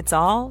size fits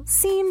all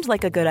seemed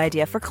like a good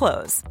idea for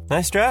clothes.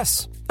 Nice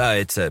dress.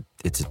 It's a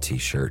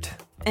t-shirt.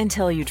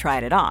 Until you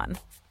tried it on.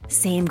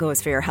 Same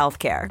goes for your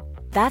healthcare.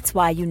 That's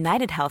why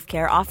United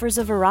Healthcare offers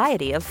a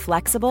variety of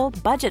flexible,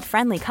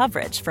 budget-friendly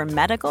coverage for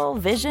medical,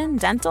 vision,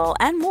 dental,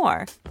 and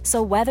more.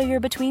 So whether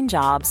you're between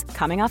jobs,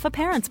 coming off a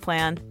parent's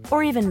plan,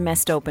 or even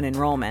missed open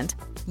enrollment,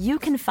 you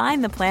can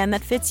find the plan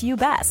that fits you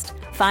best.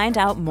 Find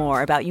out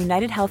more about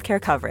United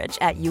Healthcare coverage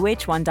at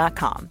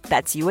uh1.com.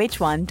 That's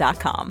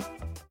uh1.com.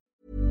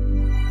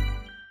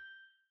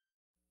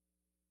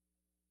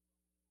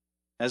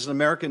 As an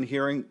American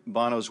hearing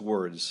Bono's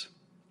words,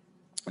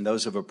 and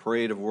those of a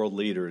parade of world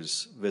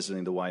leaders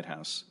visiting the White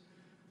House,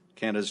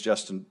 Canada's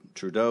Justin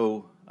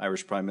Trudeau,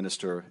 Irish Prime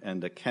Minister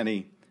Enda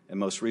Kenny, and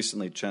most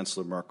recently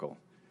Chancellor Merkel,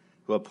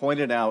 who have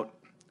pointed out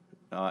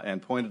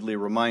and pointedly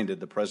reminded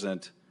the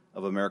President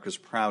of America's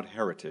proud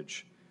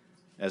heritage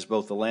as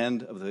both the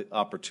land of the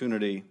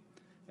opportunity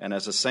and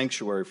as a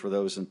sanctuary for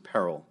those in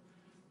peril.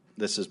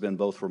 This has been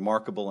both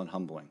remarkable and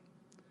humbling,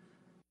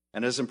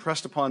 and has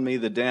impressed upon me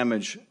the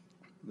damage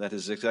that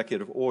his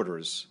executive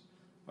orders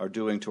are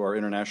doing to our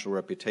international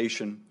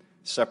reputation,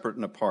 separate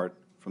and apart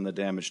from the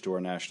damage to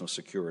our national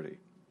security.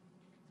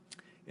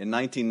 In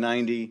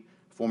 1990,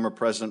 former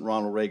President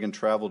Ronald Reagan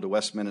traveled to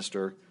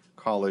Westminster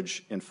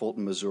College in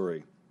Fulton,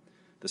 Missouri,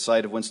 the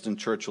site of Winston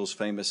Churchill's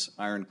famous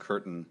Iron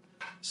Curtain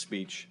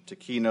speech, to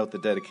keynote the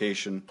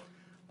dedication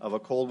of a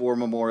Cold War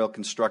memorial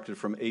constructed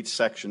from 8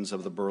 sections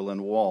of the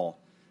Berlin Wall,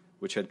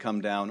 which had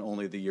come down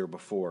only the year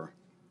before.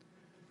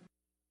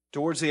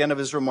 Towards the end of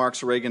his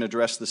remarks, Reagan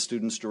addressed the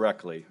students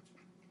directly.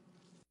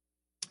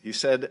 He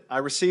said, "I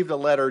received a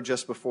letter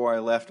just before I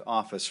left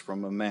office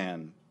from a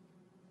man.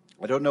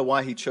 I don't know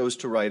why he chose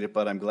to write it,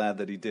 but I'm glad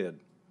that he did.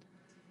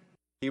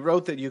 He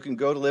wrote that you can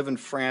go to live in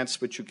France,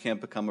 but you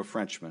can't become a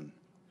Frenchman.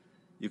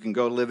 You can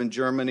go to live in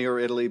Germany or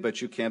Italy,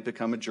 but you can't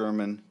become a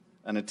German,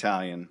 an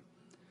Italian.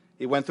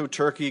 He went through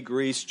Turkey,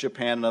 Greece,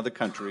 Japan, and other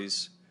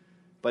countries.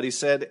 But he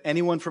said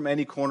anyone from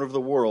any corner of the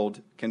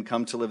world can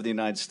come to live in the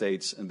United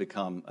States and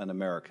become an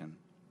American."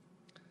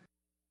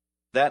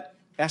 That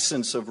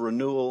essence of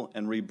renewal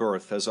and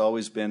rebirth has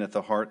always been at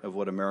the heart of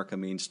what America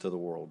means to the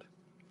world.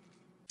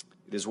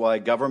 It is why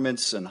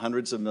governments and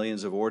hundreds of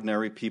millions of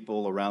ordinary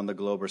people around the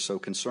globe are so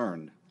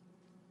concerned.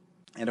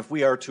 And if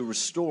we are to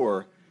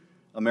restore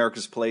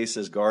America's place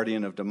as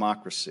guardian of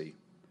democracy,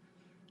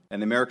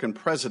 and the American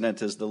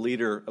president as the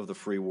leader of the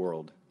free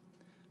world,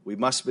 we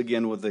must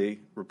begin with the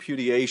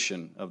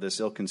repudiation of this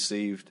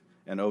ill-conceived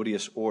and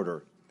odious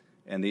order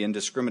and the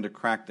indiscriminate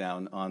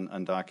crackdown on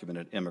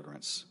undocumented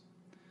immigrants.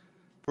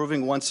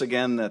 Proving once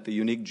again that the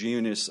unique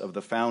genius of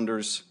the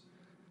founders,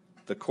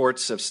 the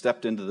courts have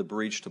stepped into the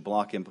breach to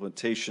block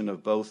implementation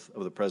of both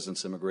of the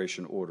President's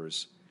immigration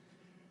orders.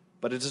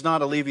 But it does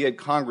not alleviate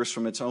Congress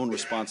from its own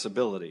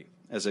responsibility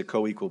as a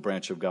co-equal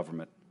branch of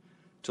government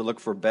to look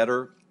for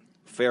better,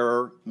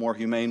 fairer, more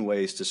humane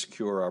ways to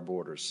secure our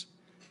borders.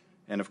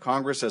 And if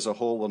Congress as a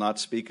whole will not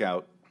speak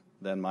out,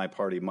 then my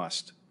party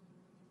must.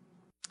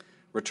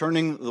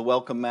 Returning the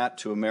welcome mat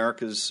to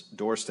America's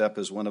doorstep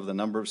is one of the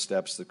number of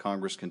steps that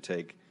Congress can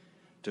take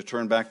to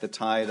turn back the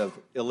tide of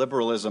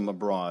illiberalism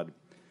abroad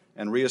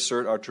and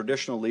reassert our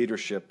traditional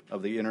leadership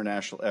of the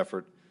international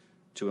effort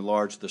to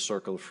enlarge the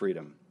circle of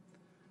freedom.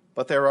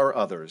 But there are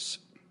others.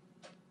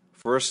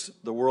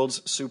 First, the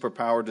world's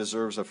superpower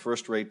deserves a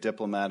first-rate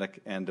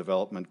diplomatic and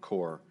development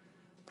corps,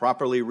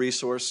 properly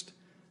resourced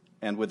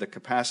and with the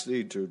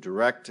capacity to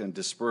direct and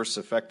disperse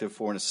effective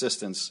foreign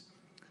assistance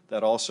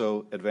that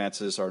also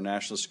advances our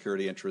national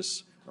security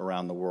interests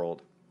around the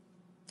world.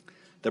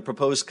 The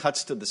proposed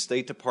cuts to the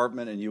State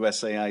Department and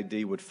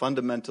USAID would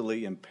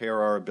fundamentally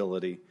impair our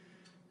ability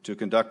to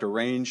conduct a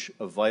range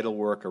of vital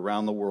work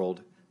around the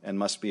world and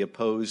must be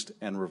opposed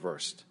and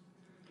reversed.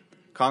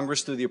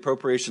 Congress, through the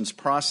appropriations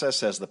process,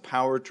 has the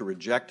power to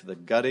reject the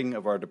gutting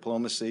of our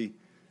diplomacy,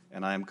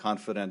 and I am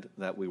confident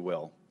that we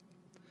will.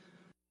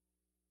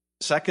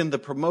 Second, the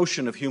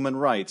promotion of human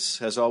rights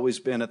has always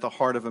been at the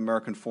heart of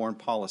American foreign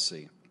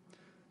policy.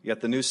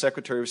 Yet the new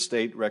Secretary of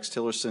State, Rex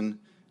Tillerson,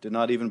 did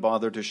not even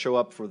bother to show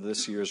up for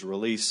this year's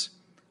release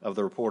of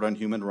the Report on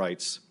Human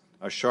Rights,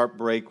 a sharp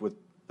break with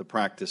the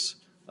practice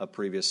of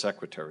previous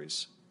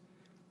secretaries.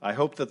 I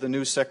hope that the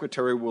new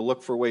Secretary will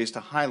look for ways to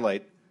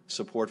highlight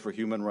support for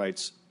human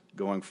rights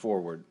going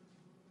forward.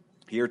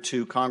 Here,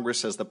 too,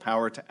 Congress has the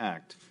power to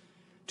act,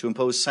 to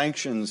impose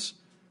sanctions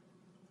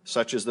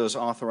such as those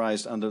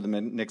authorized under the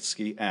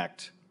Magnitsky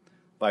Act,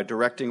 by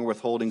directing or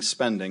withholding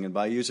spending, and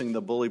by using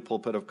the bully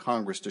pulpit of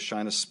Congress to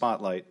shine a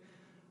spotlight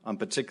on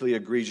particularly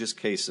egregious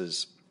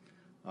cases,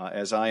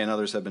 as I and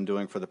others have been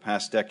doing for the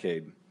past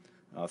decade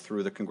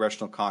through the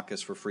Congressional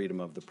Caucus for Freedom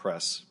of the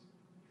Press.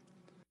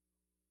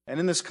 And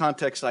in this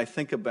context, I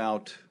think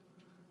about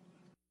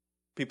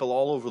people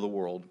all over the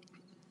world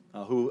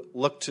who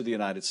look to the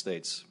United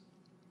States.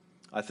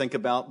 I think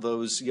about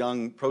those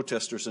young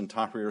protesters in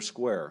Tahrir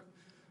Square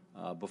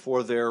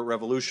before their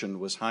revolution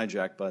was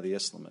hijacked by the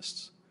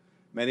Islamists.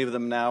 Many of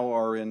them now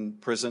are in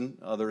prison.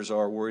 Others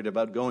are worried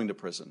about going to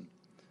prison.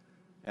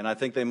 And I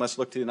think they must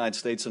look to the United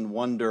States and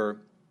wonder,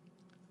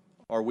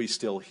 are we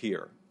still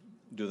here?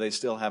 Do they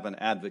still have an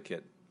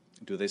advocate?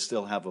 Do they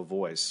still have a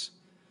voice?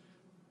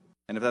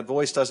 And if that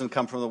voice doesn't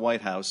come from the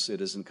White House,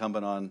 it is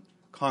incumbent on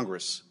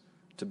Congress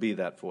to be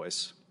that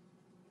voice.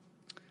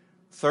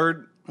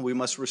 Third, we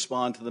must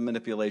respond to the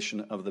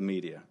manipulation of the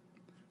media,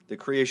 the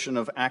creation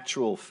of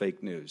actual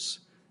fake news,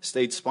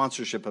 state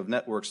sponsorship of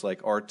networks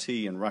like RT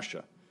in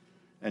Russia,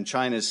 and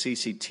China's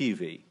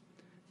CCTV,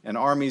 and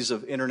armies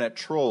of internet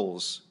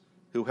trolls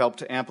who help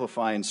to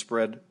amplify and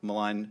spread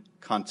malign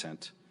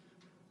content,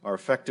 are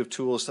effective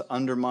tools to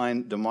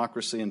undermine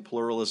democracy and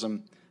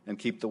pluralism and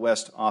keep the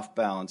West off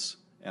balance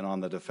and on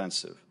the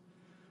defensive.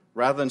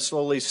 Rather than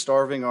slowly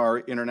starving our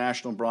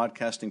international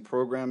broadcasting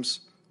programs,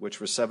 which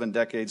for 7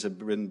 decades have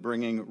been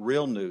bringing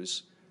real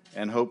news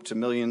and hope to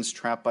millions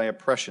trapped by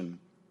oppression,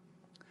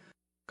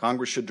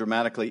 Congress should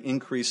dramatically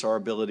increase our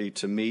ability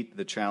to meet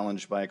the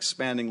challenge by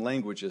expanding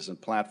languages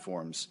and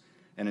platforms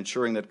and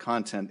ensuring that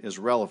content is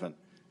relevant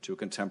to a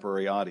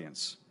contemporary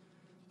audience.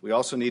 We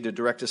also need to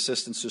direct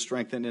assistance to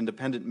strengthen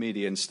independent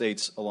media in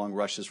states along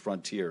Russia's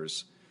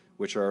frontiers,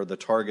 which are the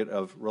target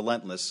of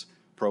relentless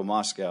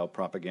pro-Moscow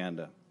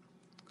propaganda.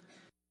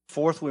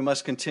 Fourth, we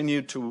must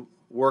continue to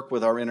work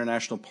with our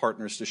international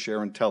partners to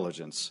share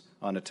intelligence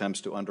on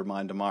attempts to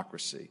undermine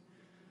democracy.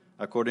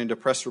 According to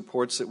press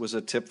reports, it was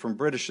a tip from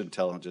British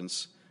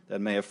intelligence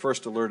that may have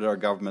first alerted our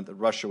government that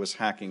Russia was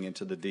hacking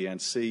into the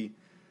DNC,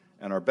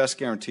 and our best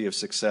guarantee of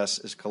success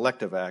is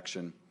collective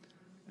action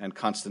and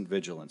constant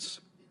vigilance.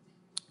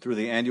 Through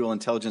the Annual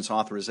Intelligence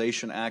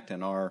Authorization Act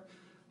and our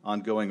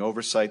ongoing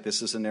oversight,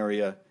 this is an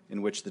area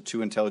in which the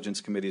 2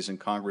 intelligence committees in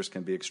Congress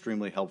can be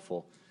extremely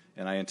helpful,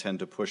 and I intend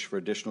to push for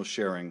additional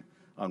sharing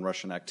on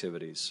Russian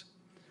activities.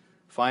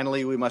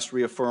 Finally, we must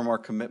reaffirm our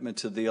commitment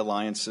to the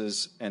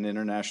alliances and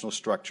international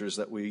structures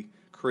that we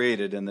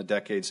created in the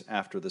decades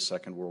after the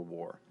Second World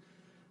War.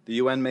 The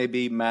UN may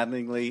be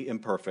maddeningly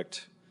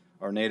imperfect.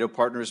 Our NATO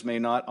partners may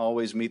not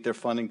always meet their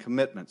funding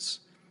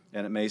commitments,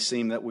 and it may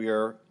seem that we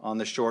are on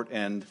the short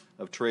end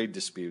of trade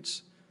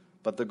disputes.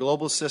 But the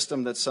global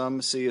system that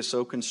some see as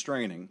so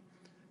constraining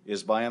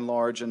is by and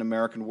large an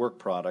American work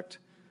product,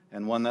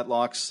 and one that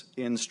locks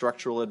in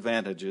structural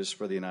advantages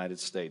for the United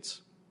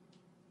States.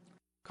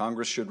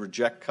 Congress should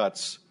reject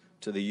cuts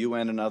to the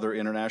UN and other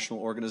international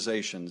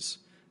organizations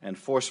and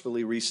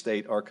forcefully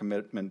restate our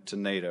commitment to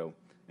NATO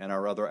and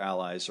our other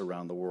allies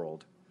around the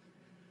world.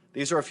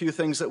 These are a few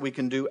things that we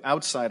can do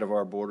outside of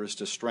our borders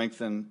to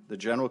strengthen the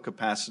general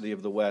capacity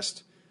of the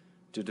West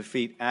to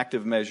defeat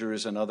active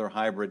measures and other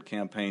hybrid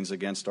campaigns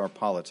against our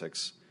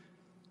politics.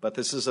 But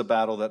this is a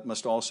battle that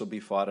must also be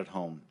fought at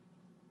home.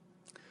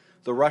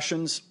 The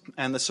Russians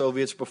and the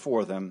Soviets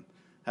before them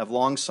have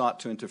long sought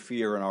to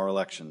interfere in our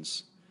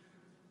elections.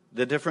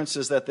 The difference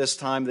is that this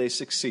time they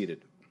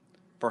succeeded.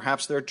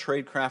 Perhaps their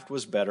tradecraft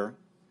was better,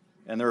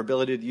 and their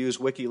ability to use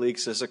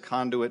WikiLeaks as a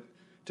conduit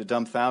to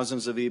dump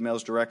thousands of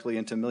emails directly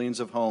into millions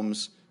of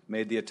homes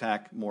made the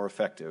attack more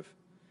effective.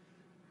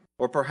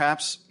 Or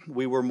perhaps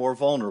we were more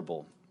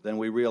vulnerable than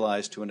we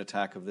realized to an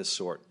attack of this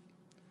sort.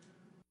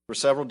 For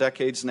several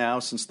decades now,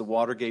 since the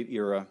Watergate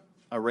era,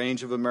 a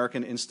range of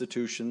American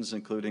institutions,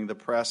 including the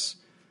press,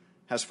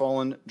 has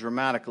fallen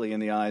dramatically in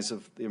the eyes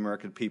of the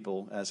American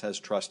people, as has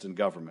trust in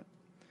government.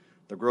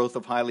 The growth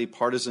of highly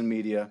partisan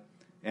media,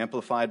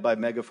 amplified by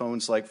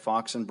megaphones like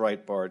Fox and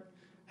Breitbart,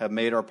 have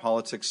made our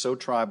politics so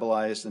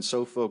tribalized and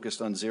so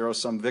focused on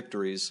zero-sum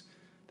victories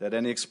that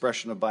any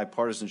expression of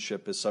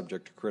bipartisanship is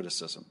subject to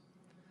criticism.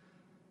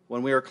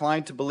 When we are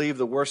inclined to believe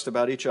the worst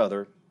about each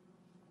other,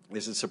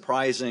 is it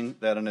surprising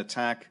that an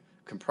attack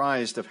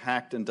comprised of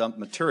hacked and dumped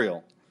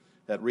material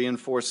that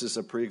reinforces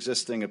a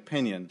pre-existing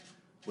opinion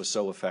was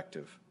so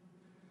effective?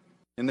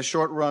 In the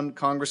short run,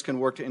 Congress can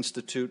work to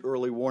institute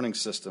early warning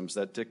systems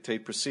that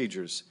dictate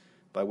procedures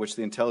by which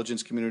the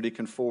intelligence community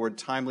can forward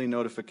timely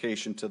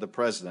notification to the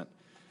President,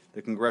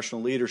 the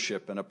congressional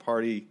leadership, and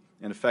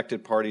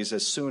affected parties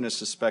as soon as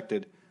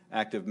suspected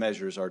active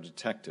measures are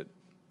detected.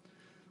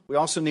 We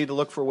also need to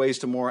look for ways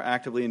to more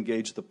actively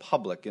engage the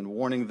public in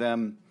warning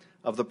them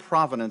of the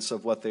provenance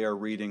of what they are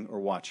reading or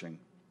watching.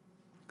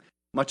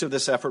 Much of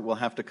this effort will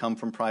have to come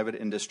from private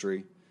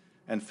industry,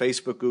 and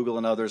Facebook, Google,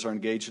 and others are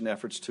engaged in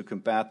efforts to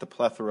combat the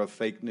plethora of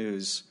fake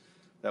news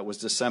that was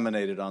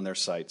disseminated on their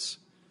sites.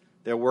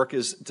 Their work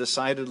is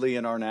decidedly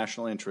in our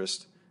national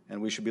interest,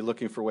 and we should be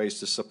looking for ways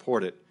to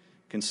support it,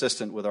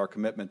 consistent with our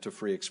commitment to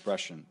free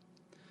expression.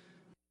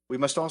 We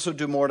must also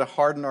do more to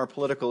harden our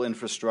political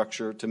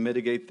infrastructure to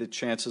mitigate the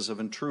chances of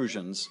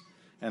intrusions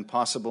and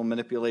possible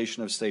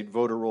manipulation of state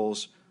voter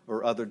rolls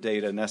or other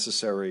data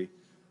necessary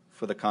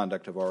for the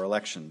conduct of our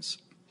elections.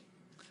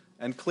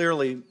 And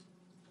clearly,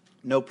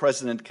 no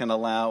president can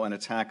allow an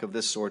attack of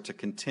this sort to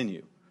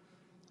continue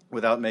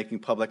without making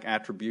public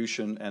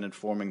attribution and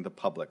informing the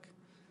public.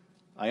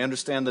 I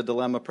understand the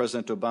dilemma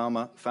President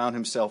Obama found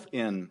himself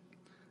in,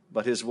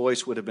 but his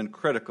voice would have been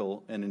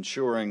critical in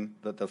ensuring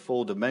that the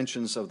full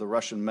dimensions of the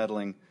Russian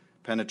meddling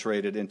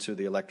penetrated into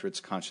the electorate's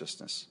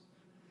consciousness.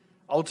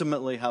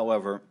 Ultimately,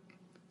 however,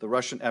 the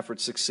Russian effort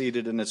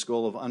succeeded in its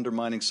goal of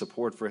undermining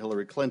support for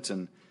Hillary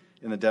Clinton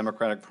in the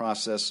democratic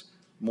process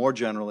more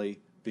generally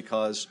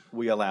because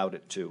we allowed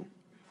it to.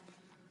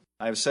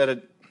 I have said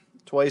it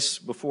twice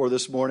before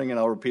this morning, and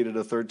I'll repeat it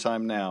a third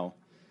time now.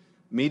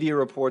 Media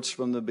reports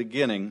from the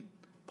beginning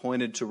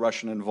pointed to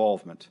Russian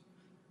involvement.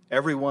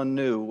 Everyone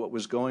knew what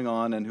was going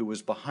on and who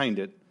was behind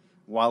it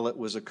while it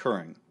was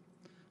occurring.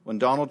 When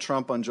Donald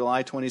Trump on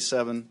July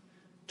 27,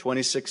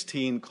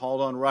 2016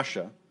 called on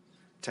Russia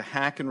to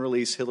hack and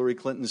release Hillary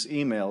Clinton's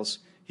emails,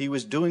 he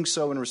was doing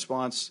so in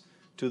response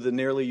to the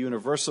nearly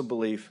universal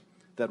belief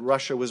that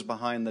Russia was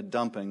behind the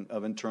dumping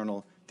of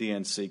internal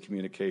DNC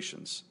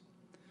communications.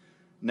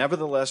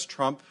 Nevertheless,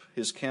 Trump,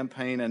 his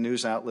campaign, and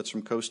news outlets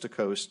from coast to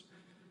coast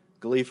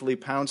gleefully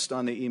pounced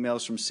on the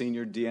emails from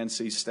senior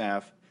DNC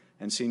staff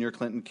and senior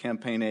Clinton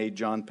campaign aide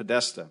John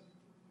Podesta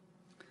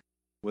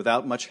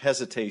without much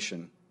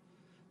hesitation,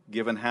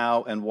 given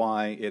how and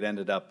why it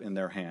ended up in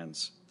their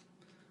hands.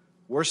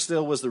 Worse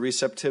still was the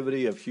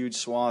receptivity of huge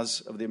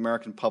swaths of the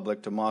American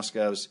public to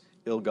Moscow's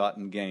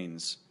ill-gotten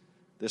gains.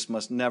 This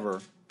must never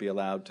be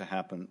allowed to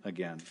happen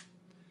again.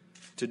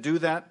 To do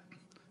that,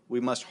 we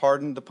must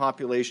harden the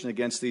population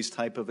against these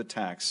type of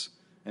attacks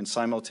and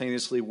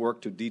simultaneously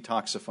work to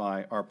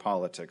detoxify our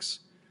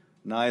politics.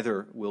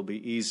 Neither will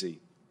be easy.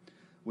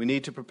 We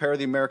need to prepare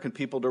the American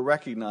people to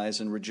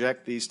recognize and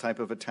reject these type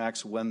of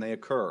attacks when they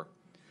occur.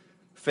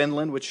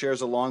 Finland, which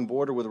shares a long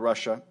border with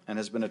Russia and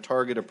has been a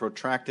target of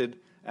protracted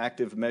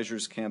active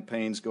measures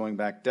campaigns going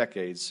back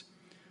decades,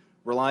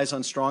 relies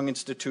on strong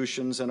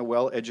institutions and a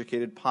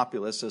well-educated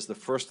populace as the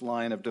first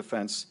line of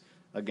defense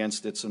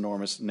against its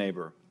enormous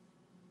neighbor.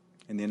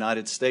 In the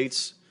United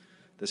States,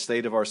 the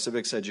state of our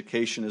civics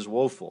education is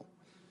woeful,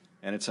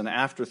 and it's an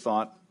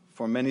afterthought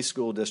for many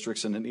school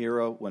districts in an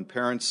era when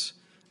parents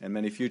and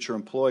many future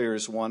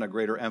employers want a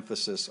greater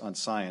emphasis on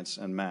science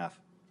and math.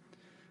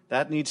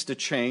 That needs to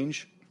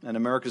change, and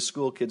America's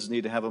school kids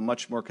need to have a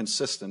much more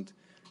consistent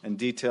and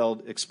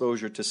detailed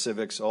exposure to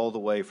civics all the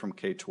way from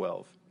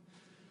K-12.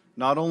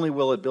 Not only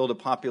will it build a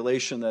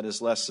population that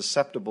is less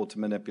susceptible to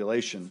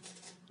manipulation,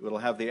 it will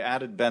have the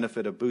added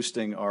benefit of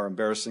boosting our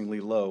embarrassingly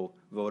low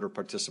voter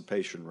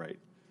participation rate.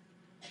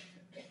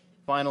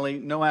 Finally,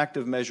 no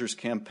active measures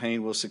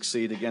campaign will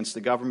succeed against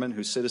the government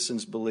whose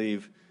citizens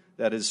believe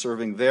that is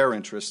serving their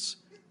interests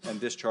and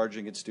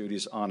discharging its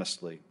duties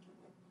honestly.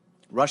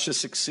 Russia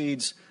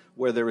succeeds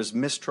where there is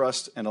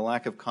mistrust and a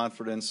lack of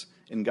confidence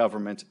in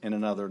government and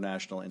in other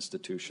national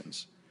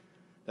institutions.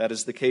 That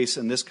is the case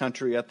in this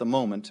country at the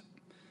moment,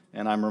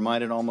 and I'm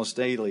reminded almost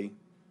daily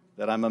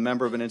that I'm a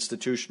member of an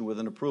institution with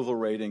an approval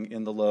rating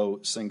in the low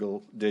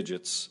single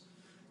digits,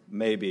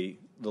 maybe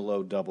the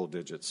low double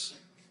digits.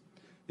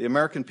 The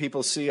American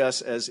people see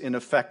us as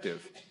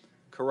ineffective,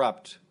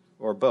 corrupt,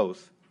 or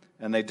both,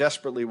 and they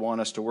desperately want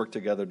us to work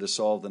together to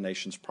solve the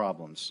nation's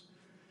problems.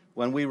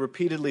 When we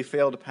repeatedly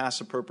fail to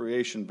pass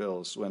appropriation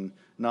bills, when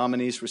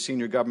nominees for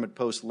senior government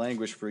posts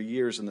languish for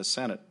years in the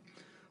Senate,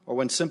 or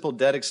when simple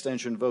debt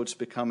extension votes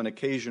become an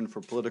occasion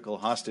for political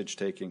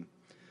hostage-taking,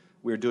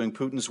 we are doing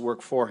Putin's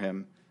work for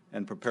him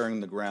and preparing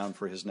the ground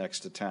for his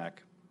next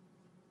attack.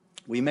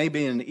 We may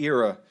be in an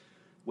era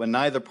when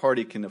neither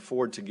party can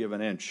afford to give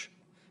an inch,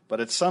 but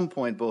at some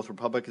point both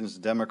Republicans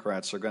and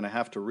Democrats are going to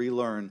have to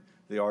relearn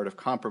the art of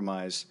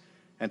compromise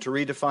and to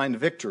redefine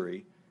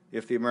victory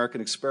if the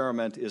American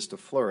experiment is to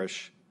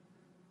flourish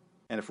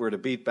and if we're to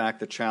beat back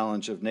the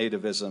challenge of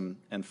nativism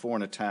and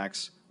foreign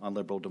attacks on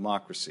liberal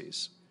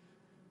democracies.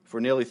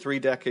 For nearly 3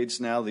 decades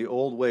now, the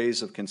old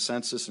ways of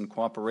consensus and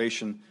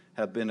cooperation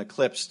have been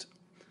eclipsed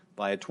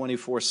by a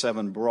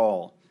 24/7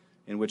 brawl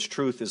in which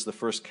truth is the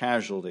first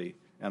casualty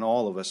and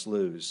all of us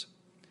lose.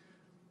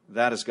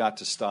 That has got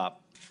to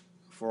stop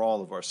for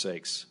all of our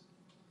sakes.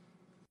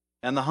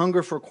 And the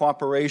hunger for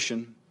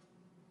cooperation,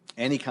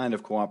 any kind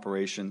of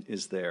cooperation,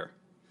 is there.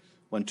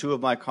 When 2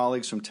 of my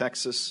colleagues from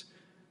Texas,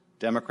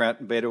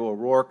 Democrat Beto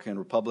O'Rourke and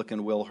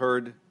Republican Will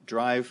Hurd,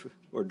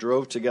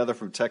 drove together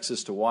from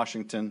Texas to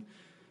Washington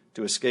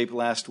to escape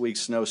last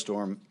week's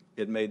snowstorm,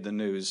 it made the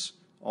news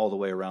all the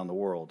way around the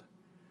world.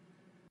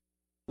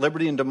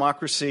 Liberty and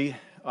democracy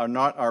are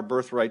not our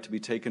birthright to be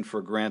taken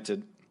for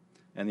granted,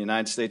 and the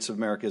United States of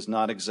America is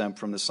not exempt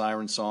from the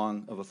siren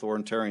song of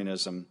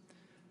authoritarianism,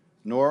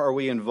 nor are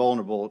we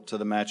invulnerable to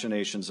the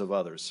machinations of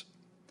others.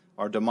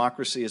 Our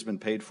democracy has been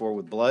paid for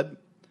with blood,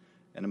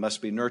 and it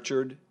must be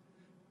nurtured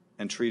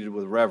and treated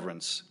with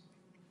reverence.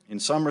 In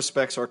some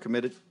respects, our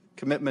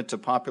commitment to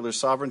popular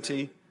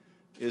sovereignty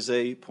is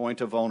a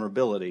point of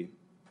vulnerability,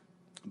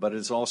 but it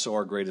is also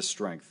our greatest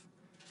strength.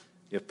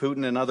 If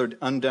Putin and other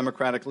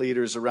undemocratic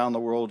leaders around the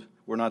world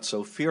were not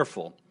so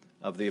fearful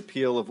of the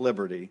appeal of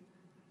liberty,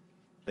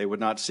 they would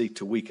not seek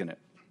to weaken it.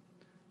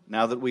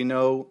 Now that we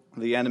know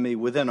the enemy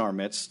within our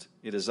midst,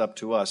 it is up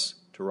to us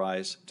to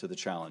rise to the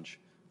challenge.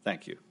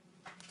 Thank you.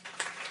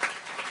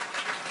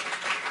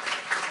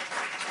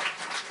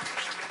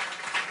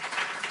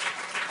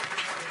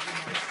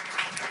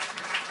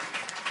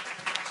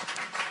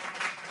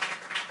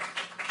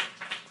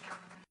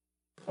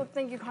 Well,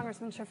 thank you,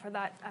 Congressman Schiff, for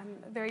that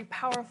very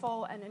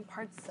powerful and in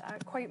parts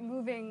quite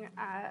moving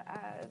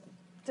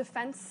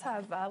defense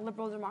of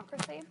liberal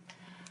democracy.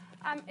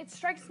 It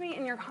strikes me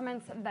in your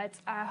comments that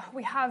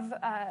we have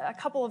a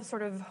couple of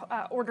sort of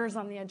orders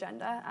on the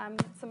agenda,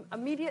 some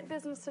immediate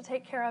business to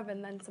take care of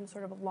and then some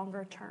sort of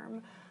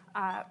longer-term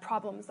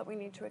problems that we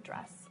need to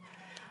address.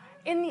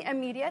 In the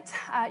immediate,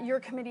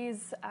 your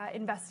committee's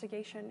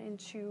investigation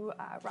into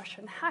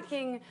Russian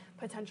hacking,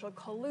 potential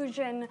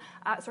collusion,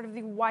 sort of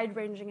the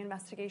wide-ranging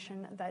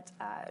investigation that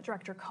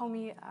Director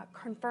Comey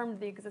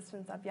confirmed the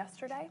existence of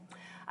yesterday,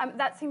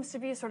 that seems to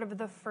be sort of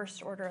the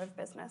first order of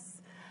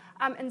business.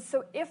 And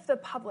so if the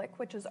public,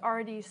 which is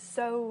already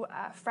so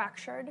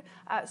fractured,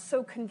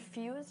 so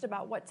confused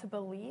about what to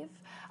believe,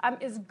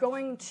 is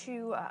going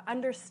to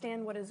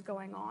understand what is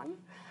going on,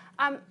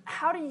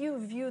 how do you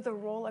view the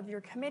role of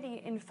your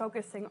committee in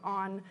focusing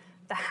on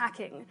the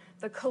hacking,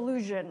 the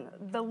collusion,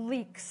 the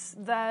leaks,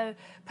 the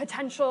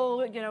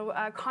potential,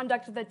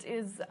 conduct that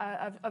is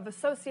of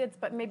associates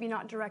but maybe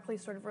not directly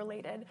sort of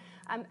related?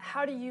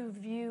 How do you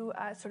view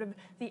sort of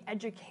the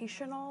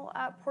educational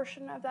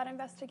portion of that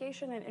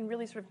investigation and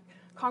really sort of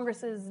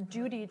Congress's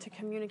duty to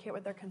communicate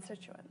with their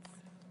constituents?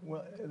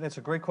 Well, that's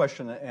a great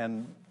question,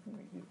 and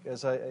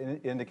as I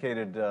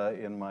indicated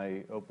in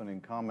my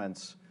opening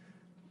comments,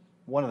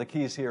 one of the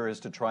keys here is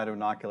to try to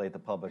inoculate the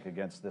public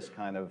against this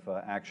kind of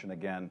action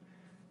again.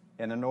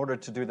 And in order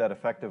to do that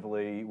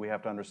effectively, we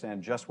have to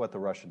understand just what the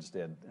Russians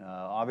did.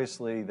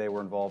 Obviously, they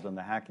were involved in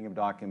the hacking of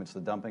documents,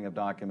 the dumping of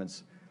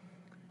documents,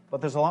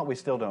 but there's a lot we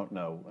still don't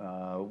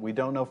know. We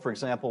don't know, for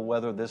example,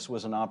 whether this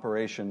was an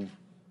operation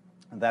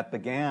that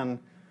began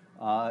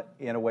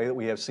in a way that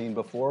we have seen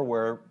before,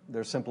 where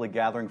they're simply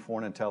gathering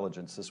foreign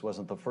intelligence. This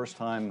wasn't the first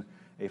time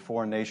a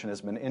foreign nation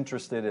has been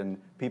interested in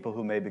people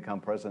who may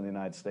become president of the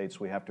United States.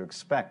 We have to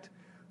expect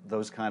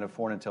those kind of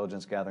foreign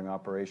intelligence gathering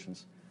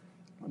operations.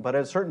 But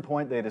at a certain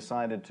point, they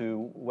decided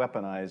to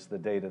weaponize the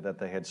data that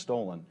they had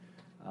stolen.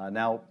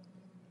 Now,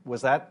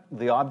 was that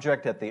the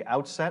object at the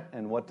outset,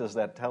 and what does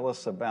that tell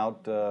us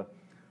about the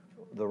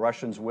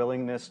Russians'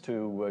 willingness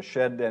to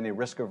shed any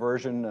risk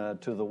aversion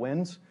to the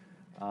winds?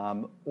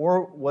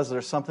 Or was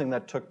there something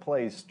that took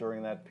place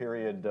during that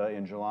period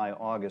in July,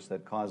 August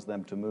that caused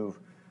them to move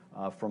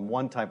from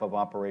one type of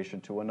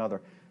operation to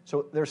another?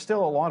 So there's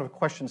still a lot of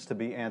questions to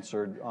be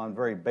answered on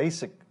very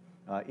basic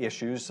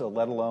issues,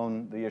 let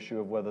alone the issue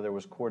of whether there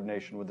was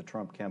coordination with the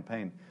Trump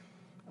campaign.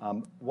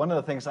 One of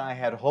the things I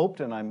had hoped,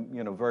 and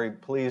I'm very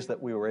pleased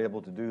that we were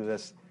able to do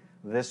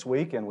this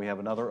week, and we have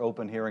another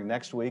open hearing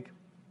next week,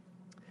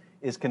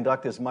 is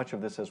conduct as much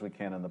of this as we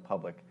can in the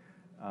public.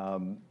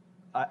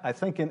 I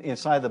think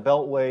inside the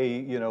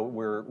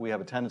Beltway, we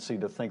have a tendency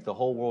to think the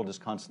whole world is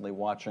constantly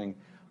watching,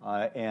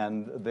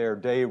 and their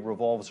day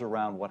revolves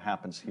around what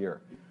happens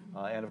here.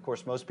 And of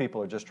course, most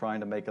people are just trying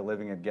to make a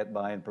living and get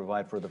by and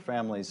provide for their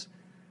families.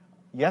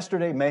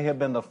 Yesterday may have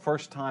been the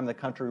first time the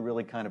country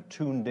really kind of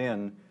tuned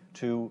in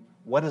to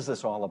what is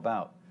this all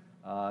about.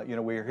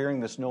 We're hearing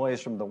this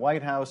noise from the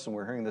White House, and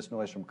we're hearing this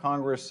noise from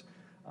Congress,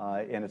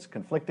 and it's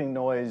conflicting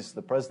noise.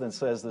 The president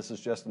says this is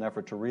just an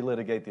effort to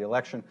relitigate the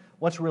election.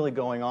 What's really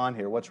going on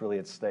here? What's really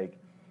at stake?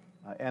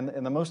 And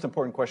the most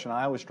important question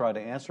I always try to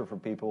answer for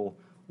people,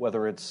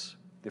 whether it's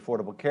the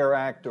Affordable Care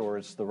Act or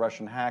it's the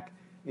Russian hack,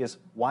 is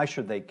why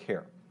should they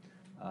care?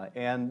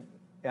 And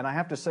I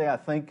have to say, I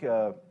think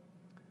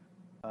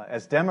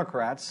as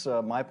Democrats,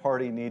 my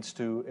party needs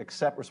to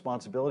accept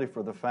responsibility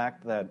for the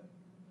fact that,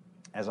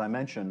 as I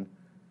mentioned,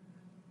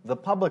 the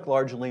public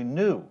largely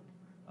knew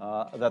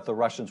that the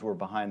Russians were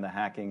behind the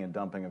hacking and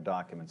dumping of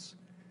documents.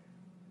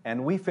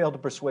 And we failed to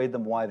persuade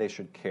them why they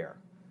should care.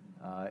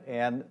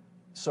 And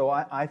so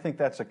I think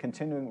that's a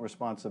continuing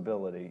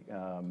responsibility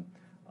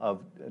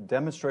of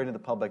demonstrating to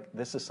the public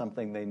this is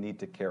something they need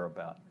to care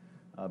about.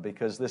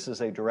 Because this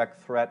is a direct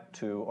threat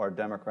to our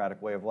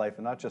democratic way of life,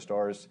 and not just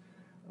ours,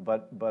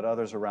 but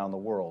others around the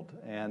world.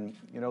 And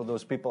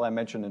those people I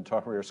mentioned in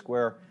Tahrir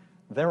Square,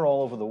 they're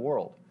all over the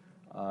world.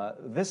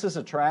 This is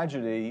a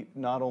tragedy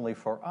not only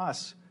for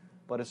us,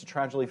 but it's a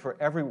tragedy for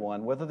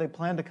everyone, whether they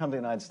plan to come to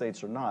the United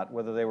States or not,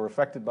 whether they were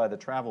affected by the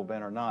travel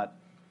ban or not.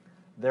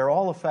 They're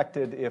all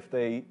affected if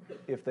they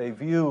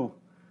view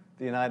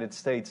the United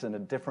States in a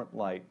different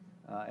light,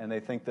 and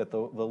they think that the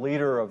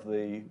leader of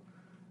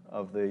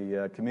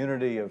the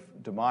community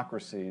of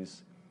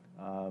democracies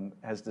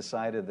has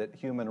decided that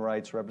human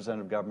rights,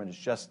 representative government is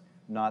just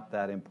not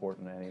that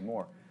important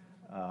anymore.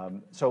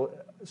 So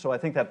I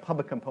think that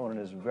public component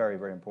is very,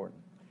 very important.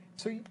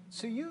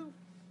 So you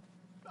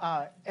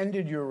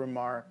ended your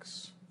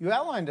remarks, you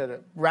outlined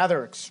a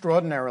rather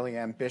extraordinarily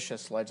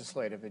ambitious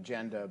legislative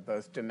agenda,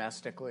 both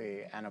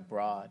domestically and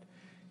abroad.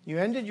 You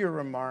ended your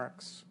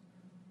remarks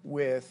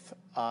with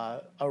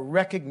a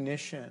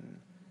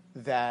recognition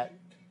that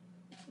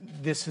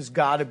this has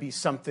got to be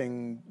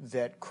something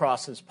that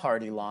crosses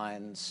party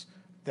lines,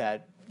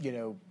 that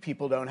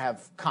people don't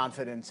have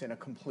confidence in a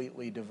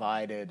completely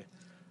divided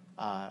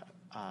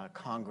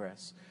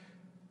Congress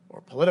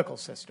or political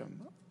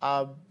system.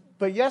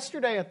 But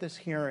yesterday at this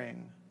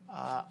hearing,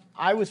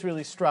 I was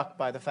really struck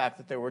by the fact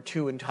that there were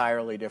two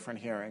entirely different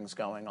hearings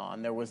going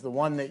on. There was the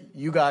one that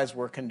you guys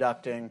were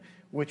conducting,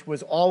 which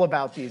was all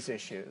about these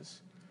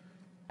issues.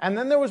 And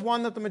then there was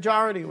one that the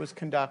majority was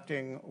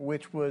conducting,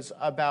 which was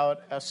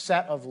about a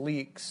set of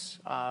leaks,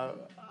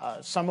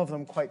 some of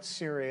them quite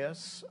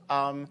serious,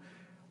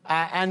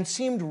 and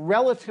seemed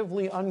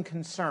relatively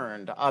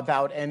unconcerned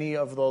about any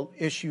of the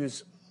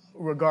issues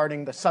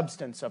regarding the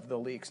substance of the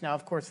leaks. Now,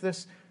 of course,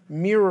 this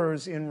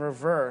mirrors in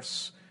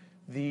reverse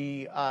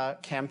the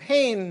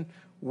campaign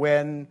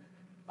when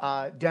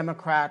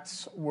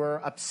Democrats were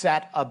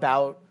upset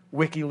about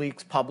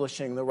WikiLeaks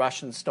publishing the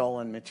Russian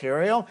stolen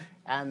material,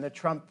 and the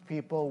Trump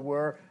people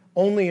were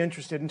only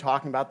interested in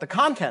talking about the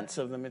contents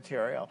of the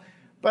material.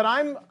 But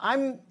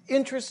I'm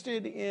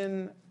interested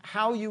in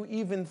how you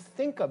even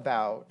think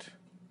about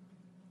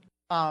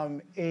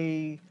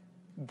a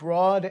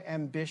broad,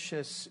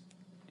 ambitious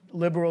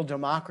liberal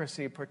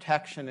democracy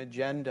protection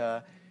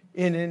agenda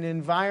in an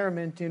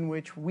environment in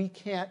which we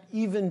can't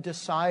even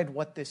decide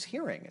what this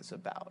hearing is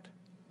about.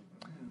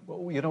 Well,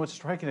 what's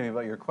striking to me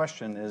about your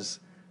question is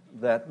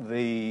that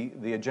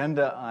the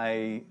agenda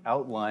I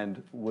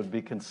outlined would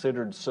be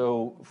considered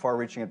so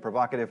far-reaching and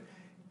provocative,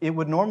 it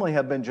would normally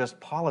have been just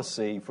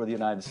policy for the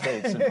United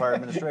States in prior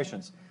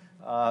administrations.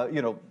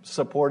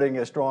 Supporting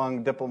a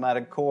strong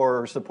diplomatic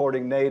corps,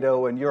 supporting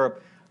NATO and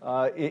Europe.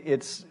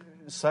 It's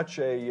such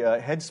a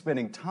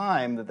head-spinning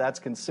time that's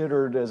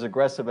considered as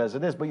aggressive as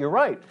it is. But you're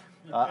right.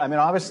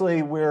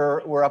 Obviously,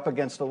 we're up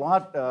against a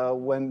lot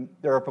when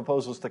there are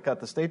proposals to cut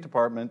the State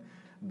Department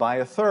by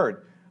a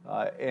third.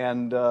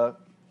 And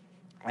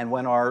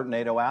when our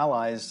NATO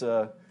allies,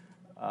 the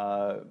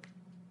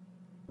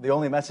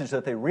only message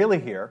that they really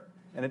hear,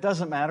 and it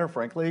doesn't matter,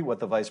 frankly, what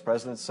the Vice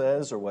President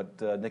says or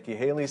what Nikki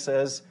Haley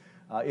says,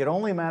 it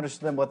only matters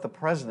to them what the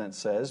President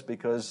says,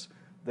 because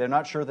they're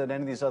not sure that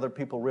any of these other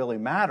people really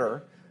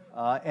matter.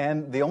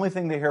 And the only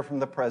thing they hear from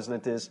the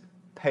President is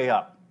pay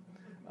up.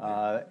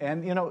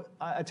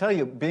 I tell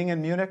you, being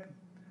in Munich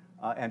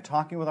and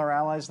talking with our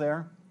allies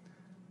there,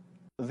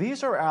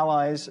 these are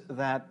allies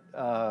that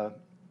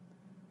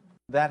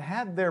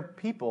had their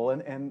people,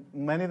 and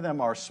many of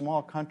them are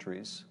small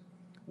countries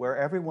where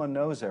everyone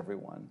knows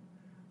everyone,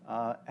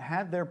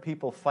 had their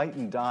people fight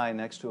and die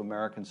next to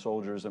American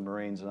soldiers and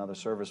Marines and other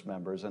service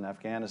members in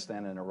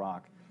Afghanistan and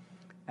Iraq.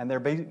 And they're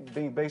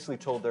being basically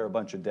told they're a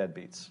bunch of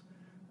deadbeats.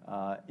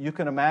 You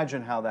can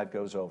imagine how that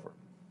goes over.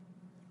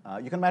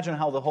 You can imagine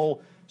how the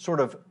whole sort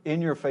of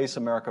in-your-face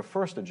America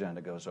First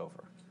agenda goes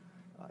over.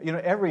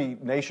 Every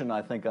nation,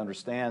 I think,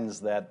 understands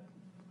that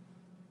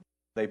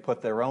they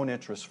put their own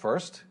interests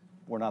first.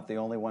 We're not the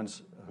only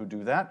ones who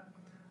do that.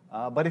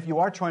 But if you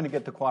are trying to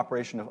get the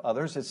cooperation of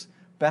others, it's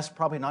best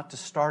probably not to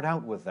start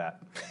out with that.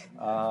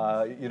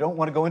 You don't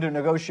want to go into a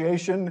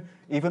negotiation,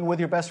 even with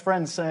your best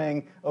friend,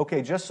 saying,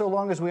 okay, just so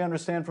long as we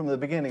understand from the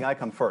beginning, I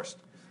come first.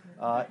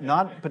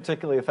 Not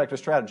particularly effective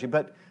strategy.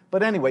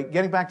 But anyway,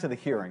 getting back to the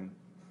hearing,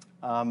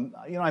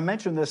 I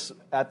mentioned this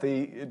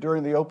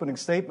during the opening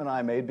statement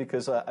I made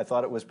because I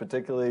thought it was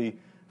particularly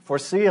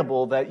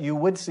foreseeable that you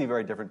would see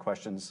very different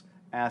questions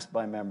asked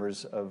by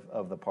members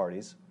of the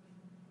parties.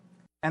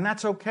 And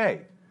that's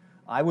okay.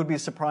 I would be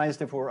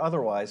surprised if it were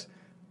otherwise.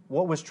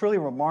 What was truly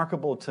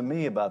remarkable to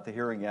me about the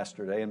hearing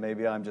yesterday, and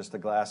maybe I'm just a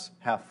glass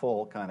half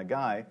full kind of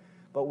guy,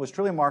 but what was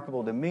truly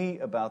remarkable to me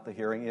about the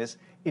hearing is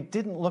it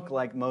didn't look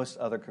like most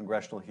other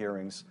congressional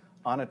hearings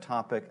on a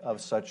topic of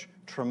such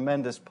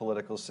tremendous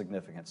political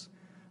significance.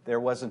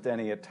 There wasn't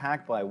any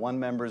attack by one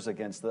members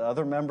against the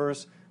other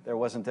members. There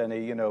wasn't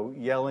any,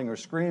 yelling or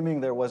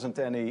screaming. There wasn't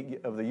any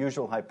of the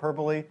usual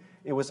hyperbole.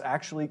 It was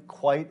actually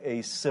quite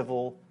a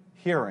civil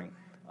hearing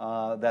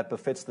that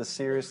befits the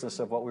seriousness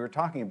of what we were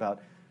talking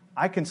about.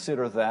 I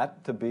consider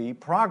that to be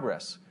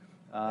progress.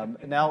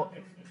 Now,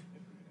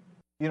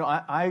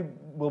 I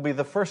will be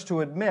the first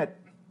to admit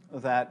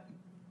that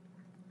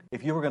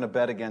if you were going to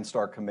bet against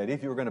our committee,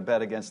 if you were going to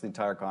bet against the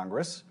entire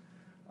Congress,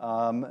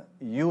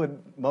 you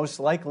would most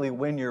likely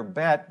win your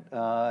bet, 10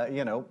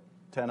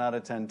 out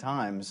of 10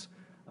 times,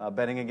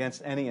 betting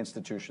against any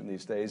institution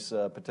these days,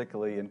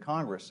 particularly in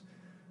Congress.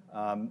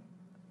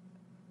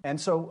 And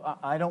so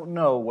I don't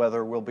know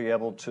whether we'll be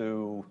able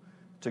to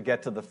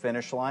get to the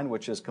finish line,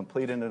 which is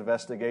complete an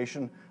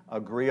investigation,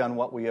 agree on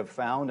what we have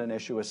found, and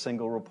issue a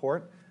single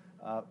report.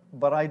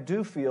 But I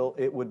do feel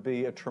it would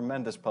be a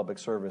tremendous public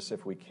service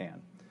if we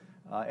can.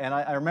 And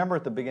I remember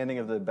at the beginning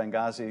of the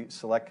Benghazi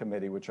Select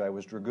Committee, which I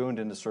was dragooned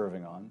into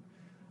serving on,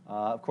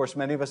 of course,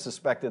 many of us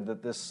suspected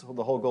that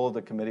the whole goal of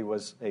the committee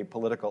was a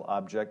political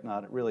object,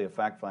 not really a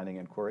fact-finding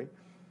inquiry.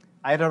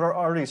 I had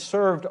already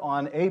served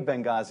on a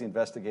Benghazi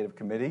investigative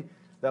committee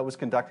that was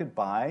conducted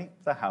by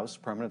the House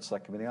Permanent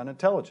Select Committee on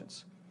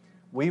Intelligence.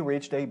 We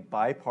reached a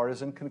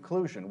bipartisan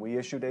conclusion. We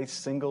issued a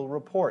single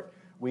report.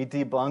 We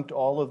debunked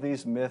all of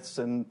these myths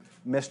and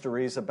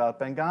mysteries about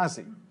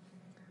Benghazi.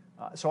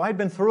 So I'd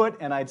been through it,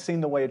 and I'd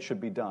seen the way it should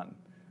be done.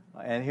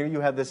 And here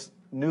you have this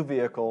new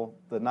vehicle,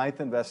 the 9th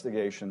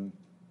investigation,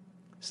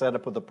 set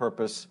up with the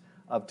purpose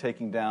of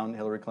taking down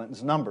Hillary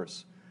Clinton's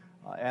numbers.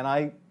 And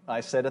I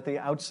said at the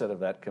outset of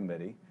that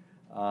committee,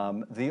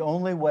 the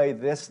only way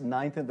this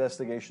 9th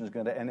investigation is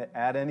going to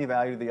add any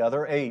value to the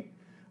other 8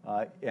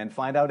 and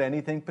find out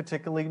anything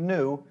particularly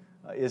new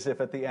is if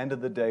at the end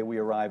of the day we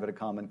arrive at a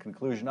common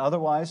conclusion.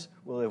 Otherwise,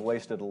 we'll have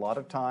wasted a lot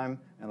of time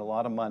and a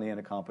lot of money and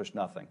accomplished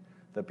nothing.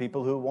 The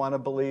people who want to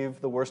believe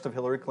the worst of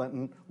Hillary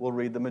Clinton will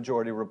read the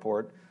majority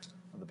report.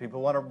 The people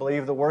who want to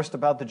believe the worst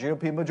about the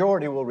GOP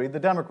majority will read the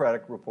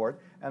Democratic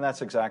report, and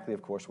that's exactly,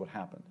 of course, what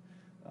happened.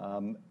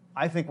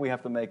 I think we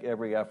have to make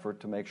every effort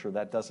to make sure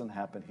that doesn't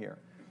happen here.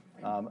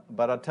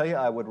 But I'll tell you,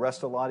 I would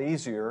rest a lot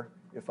easier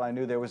if I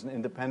knew there was an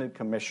independent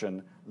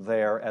commission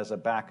there as a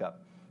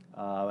backup.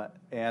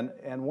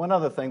 And one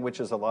other thing, which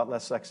is a lot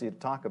less sexy to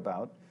talk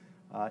about,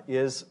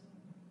 is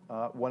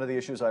one of the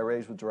issues I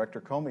raised with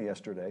Director Comey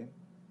yesterday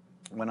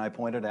when I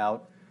pointed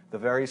out the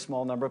very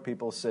small number of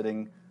people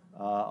sitting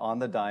on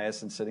the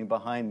dais and sitting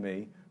behind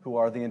me who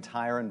are the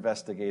entire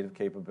investigative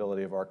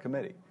capability of our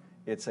committee.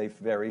 It's a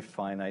very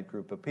finite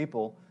group of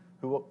people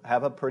who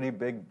have a pretty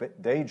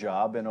big day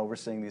job in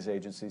overseeing these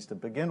agencies to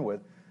begin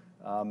with.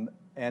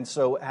 And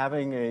so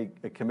having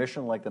a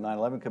commission like the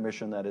 9/11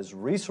 Commission that is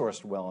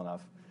resourced well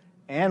enough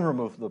and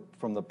removed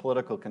from the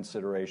political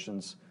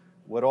considerations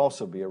would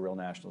also be a real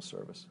national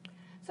service.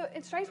 So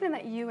it strikes me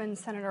that you and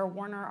Senator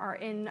Warner are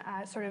in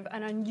sort of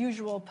an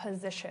unusual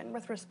position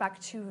with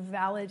respect to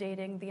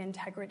validating the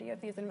integrity of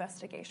these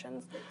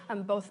investigations,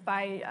 both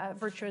by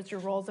virtue of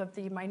your roles of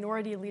the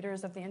minority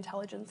leaders of the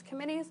intelligence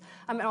committees,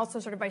 and also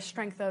sort of by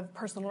strength of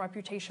personal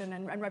reputation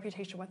and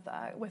reputation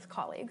with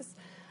colleagues.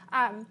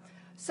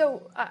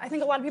 So I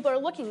think a lot of people are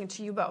looking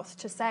to you both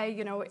to say,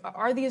 you know,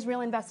 are these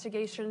real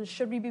investigations?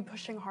 Should we be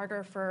pushing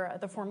harder for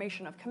the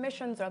formation of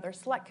commissions or other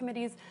select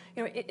committees?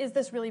 You know, is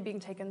this really being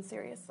taken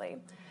seriously?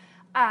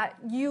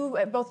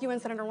 Both you and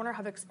Senator Warner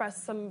have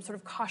expressed some sort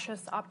of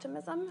cautious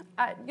optimism.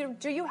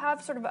 Do you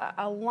have sort of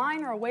a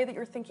line or a way that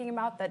you're thinking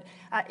about that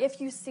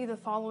if you see the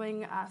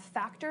following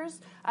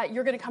factors,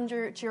 you're going to come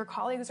to your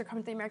colleagues or come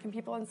to the American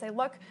people and say,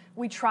 look,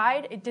 we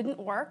tried, it didn't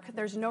work,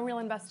 there's no real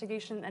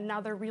investigation, and now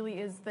there really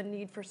is the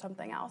need for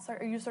something else?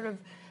 Are you sort of,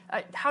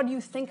 how do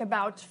you think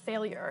about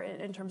failure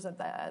in terms of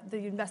the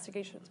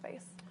investigation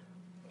space?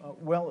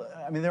 Well,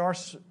 I mean,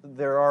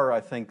 there are, I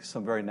think,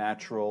 some very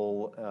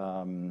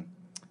natural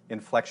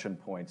inflection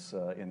points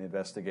in the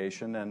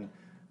investigation,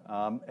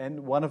 and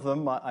one of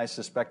them I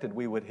suspected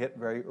we would hit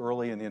very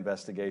early in the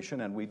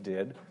investigation, and we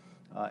did,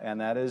 and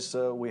that is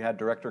we had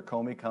Director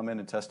Comey come in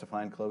and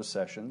testify in closed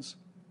sessions,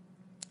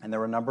 and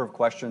there were a number of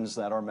questions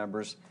that our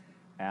members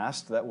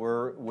asked that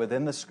were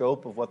within the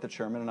scope of what the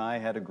chairman and I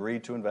had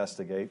agreed to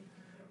investigate,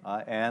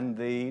 and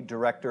the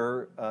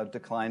director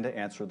declined to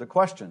answer the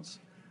questions.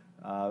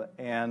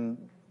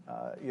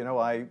 You know,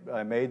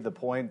 I made the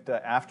point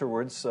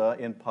afterwards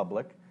in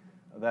public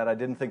that I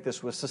didn't think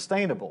this was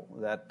sustainable,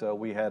 that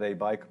we had a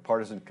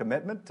bipartisan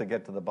commitment to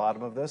get to the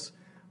bottom of this,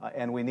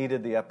 and we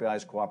needed the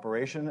FBI's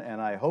cooperation,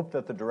 and I hoped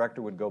that the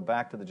director would go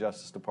back to the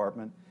Justice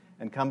Department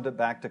and come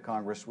back to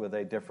Congress with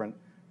a different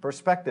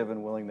perspective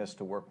and willingness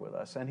to work with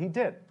us, and he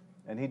did.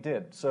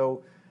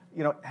 So,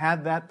 you know,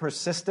 had that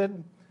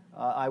persisted,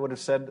 I would have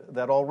said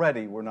that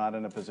already we're not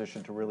in a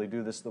position to really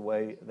do this the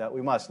way that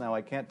we must. Now,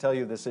 I can't tell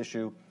you this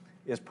issue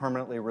is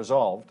permanently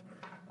resolved.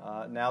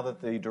 Now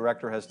that the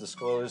director has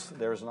disclosed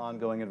there's an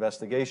ongoing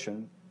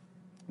investigation,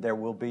 there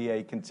will be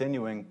a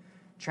continuing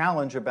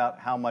challenge about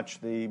how much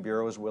the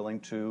Bureau is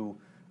willing to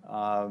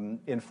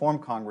inform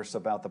Congress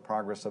about the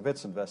progress of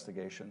its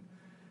investigation.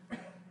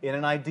 In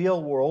an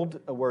ideal world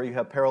where you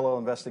have parallel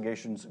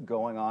investigations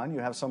going on, you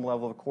have some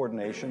level of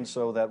coordination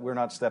so that we're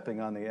not stepping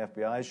on the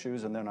FBI's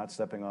shoes and they're not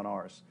stepping on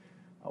ours.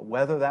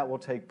 Whether that will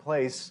take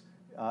place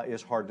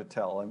is hard to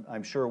tell.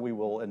 I'm sure we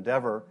will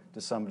endeavor to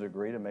some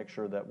degree to make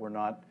sure that we're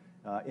not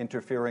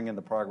interfering in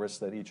the progress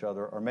that each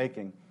other are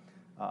making.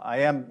 I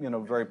am,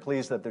 very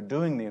pleased that they're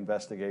doing the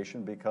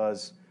investigation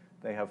because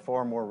they have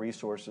far more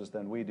resources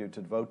than we do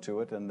to devote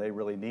to it, and they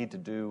really need to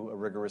do a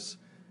rigorous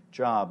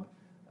job.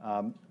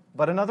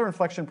 But another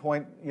inflection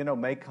point,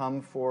 may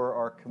come for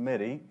our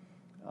committee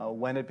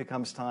when it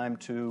becomes time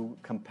to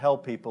compel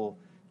people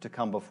to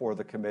come before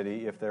the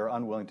committee if they're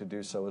unwilling to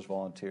do so as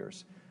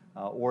volunteers,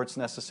 or it's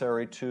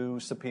necessary to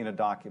subpoena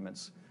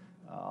documents.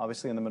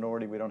 Obviously, in the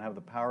minority, we don't have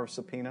the power of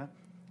subpoena.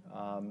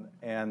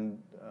 And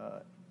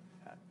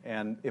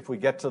if we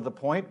get to the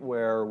point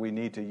where we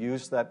need to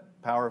use that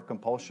power of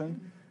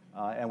compulsion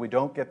and we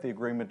don't get the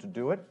agreement to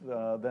do it,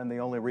 then the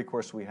only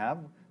recourse we have,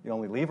 the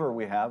only lever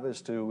we have,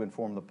 is to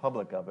inform the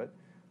public of it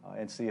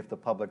and see if the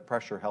public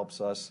pressure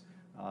helps us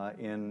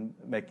in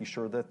making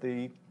sure that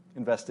the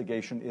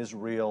investigation is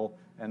real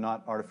and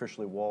not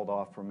artificially walled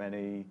off from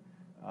any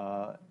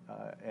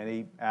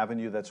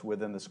avenue that's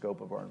within the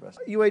scope of our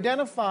investigation. You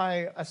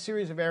identify a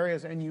series of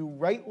areas, and you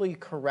rightly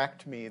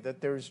correct me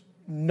that there's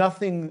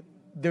nothing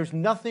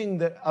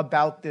that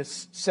about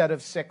this set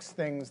of 6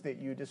 things that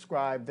you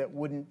described that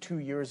wouldn't 2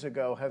 years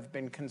ago have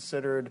been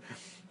considered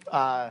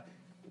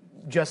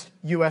just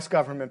U.S.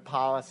 government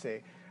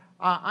policy.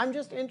 I'm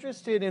just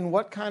interested in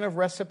what kind of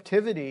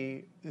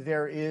receptivity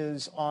there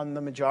is on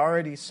the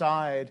majority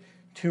side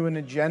to an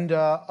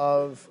agenda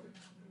of,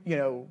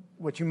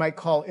 what you might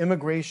call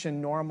immigration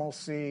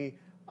normalcy,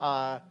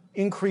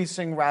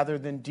 increasing rather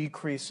than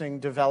decreasing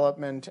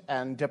development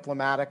and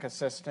diplomatic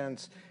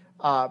assistance,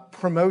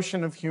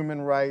 promotion of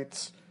human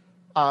rights,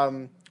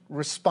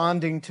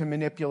 responding to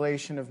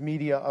manipulation of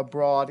media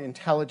abroad,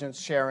 intelligence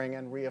sharing,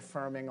 and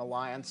reaffirming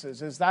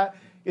alliances. Is that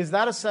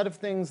a set of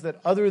things that,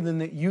 other than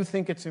that you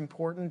think it's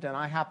important, and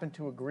I happen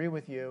to agree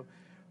with you,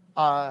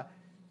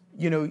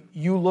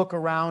 you look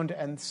around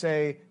and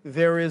say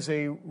there is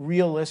a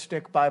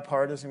realistic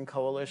bipartisan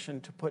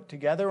coalition to put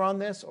together on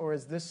this, or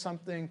is this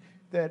something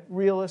that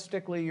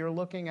realistically you're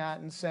looking at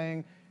and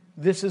saying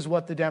this is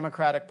what the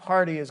Democratic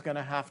Party is going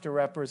to have to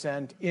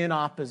represent in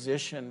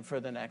opposition for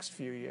the next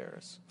few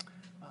years?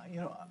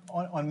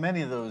 On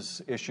many of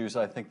those issues,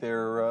 I think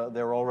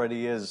there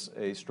already is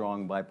a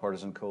strong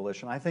bipartisan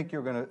coalition. I think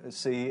you're going to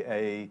see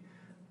a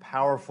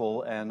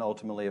powerful and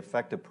ultimately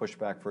effective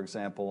pushback, for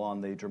example,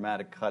 on the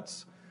dramatic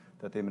cuts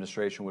that the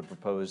administration would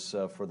propose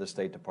for the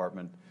State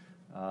Department.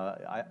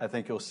 I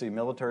think you'll see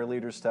military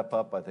leaders step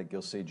up. I think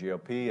you'll see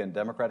GOP and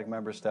Democratic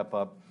members step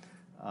up.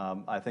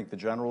 I think the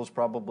generals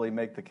probably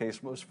make the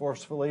case most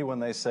forcefully when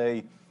they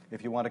say,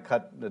 if you want to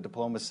cut the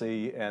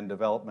diplomacy and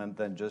development,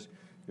 then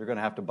you're going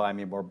to have to buy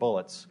me more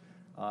bullets.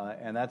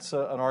 And that's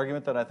an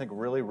argument that I think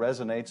really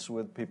resonates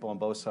with people on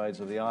both sides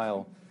of the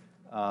aisle.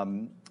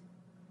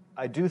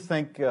 I do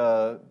think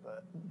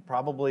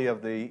probably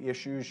of the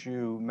issues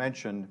you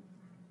mentioned,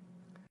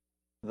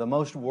 the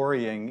most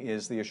worrying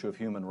is the issue of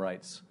human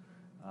rights.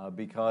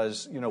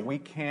 Because we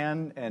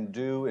can and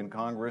do in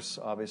Congress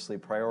obviously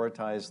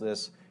prioritize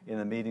this in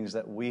the meetings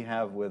that we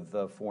have with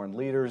foreign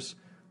leaders,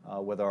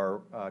 with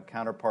our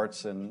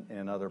counterparts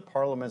in other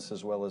parliaments,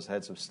 as well as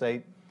heads of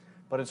state.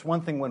 But it's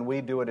one thing when we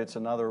do it, it's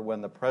another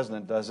when the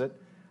president does it.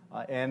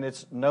 And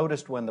it's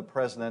noticed when the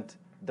president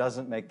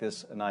doesn't make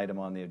this an item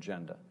on the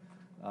agenda.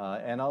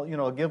 And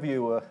I'll give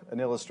you an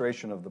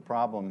illustration of the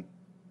problem.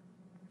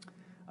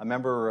 I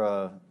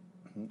remember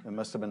it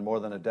must have been more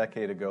than a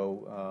decade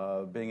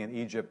ago, being in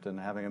Egypt and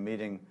having a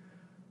meeting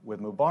with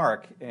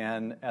Mubarak.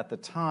 And at the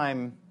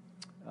time,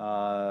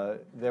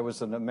 there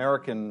was an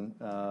American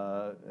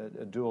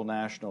a dual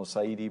national,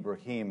 Saeed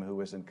Ibrahim, who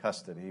was in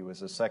custody. He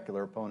was a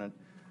secular opponent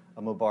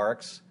of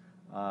Mubarak's.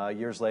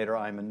 Years later,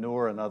 Ayman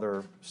Noor,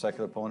 another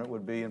secular opponent,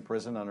 would be in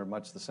prison under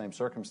much the same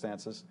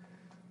circumstances.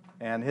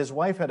 And his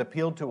wife had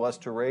appealed to us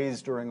to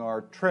raise during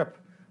our trip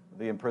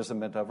the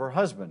imprisonment of her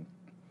husband.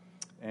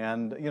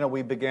 And,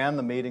 we began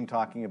the meeting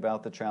talking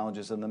about the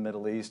challenges in the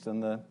Middle East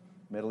and the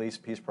Middle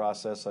East peace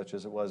process, such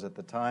as it was at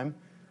the time,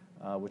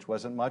 which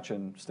wasn't much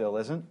and still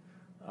isn't.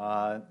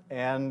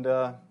 And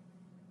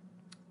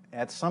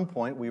at some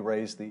point, we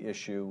raised the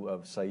issue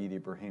of Saeed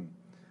Ibrahim.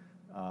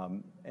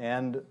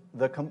 And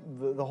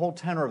the whole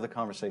tenor of the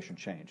conversation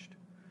changed.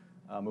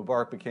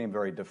 Mubarak became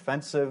very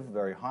defensive,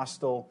 very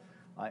hostile,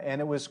 and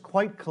it was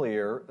quite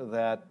clear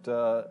that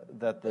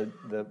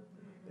the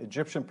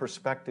Egyptian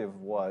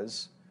perspective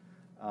was,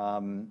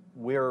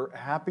 we're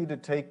happy to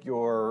take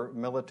your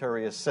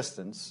military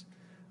assistance,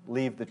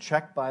 leave the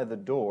check by the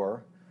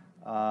door,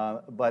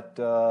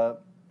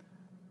 but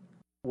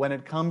when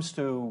it comes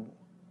to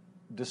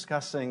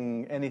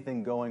discussing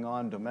anything going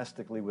on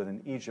domestically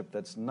within Egypt,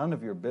 that's none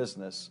of your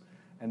business,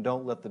 and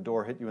don't let the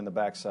door hit you in the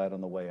backside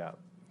on the way out.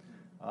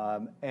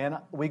 And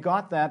we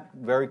got that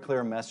very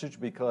clear message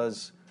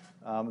because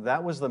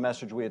that was the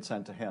message we had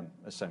sent to him,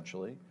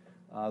 essentially,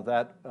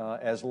 that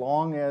as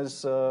long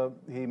as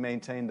he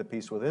maintained the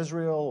peace with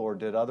Israel or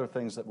did other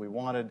things that we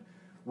wanted,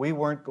 we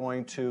weren't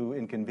going to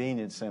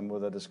inconvenience him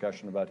with a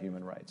discussion about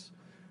human rights.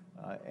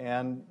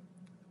 And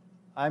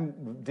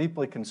I'm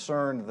deeply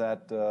concerned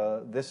that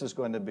this is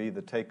going to be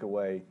the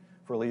takeaway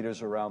for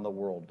leaders around the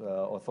world,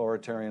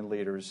 authoritarian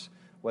leaders,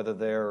 whether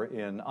they're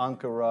in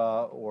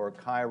Ankara or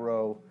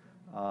Cairo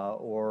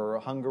or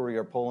Hungary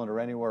or Poland or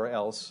anywhere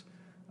else.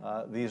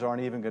 These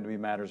aren't even going to be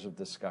matters of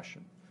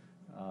discussion.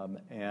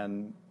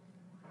 And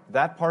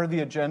that part of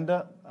the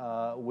agenda,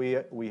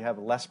 we have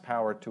less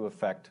power to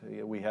affect.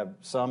 We have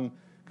some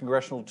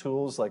congressional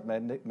tools like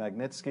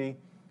Magnitsky,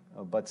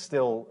 but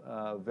still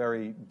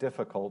very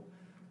difficult.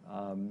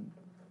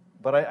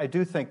 But I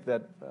do think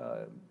that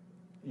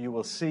you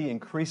will see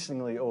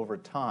increasingly over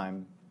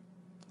time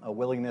a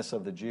willingness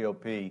of the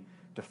GOP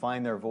to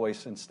find their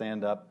voice and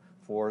stand up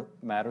for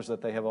matters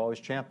that they have always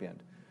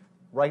championed.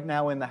 Right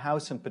now in the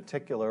House in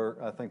particular,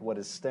 I think what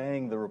is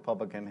staying the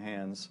Republican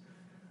hands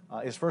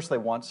is first they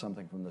want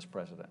something from this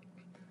president.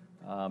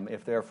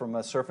 If they're from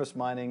a surface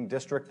mining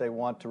district, they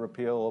want to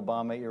repeal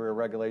Obama-era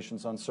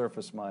regulations on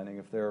surface mining.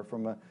 If they're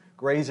from a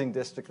grazing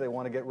district, they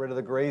want to get rid of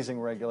the grazing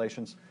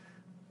regulations.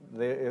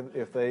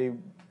 If they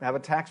have a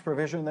tax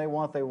provision they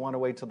want to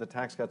wait till the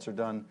tax cuts are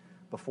done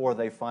before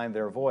they find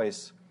their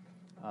voice.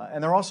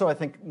 And they're also, I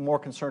think, more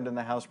concerned in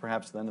the House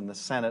perhaps than in the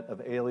Senate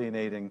of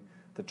alienating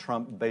the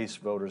Trump base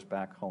voters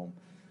back home.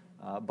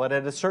 But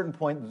at a certain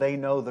point, they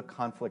know the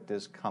conflict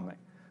is coming,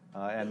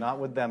 and not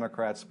with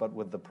Democrats, but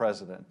with the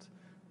president.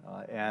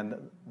 And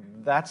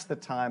that's the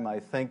time, I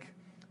think,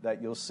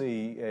 that you'll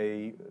see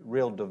a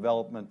real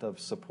development of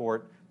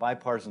support,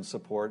 bipartisan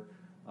support,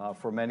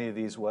 for many of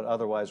these what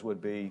otherwise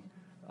would be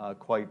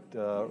quite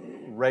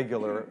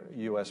regular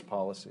U.S.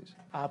 policies.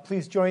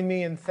 Please join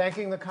me in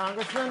thanking the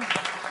Congressman,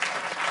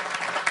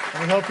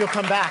 and we hope you'll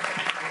come back.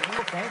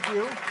 Thank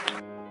you.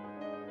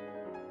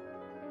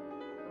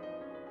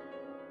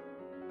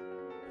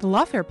 The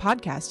Lawfare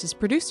podcast is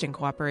produced in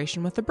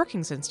cooperation with the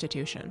Brookings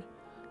Institution.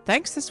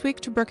 Thanks this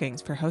week to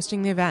Brookings for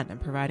hosting the event and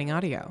providing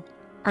audio.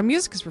 Our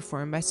music is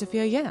performed by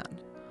Sophia Yan.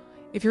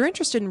 If you're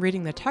interested in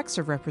reading the text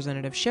of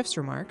Representative Schiff's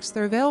remarks,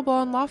 they're available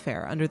on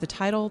Lawfare under the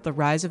title The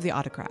Rise of the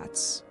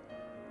Autocrats.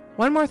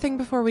 One more thing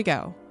before we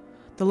go.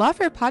 The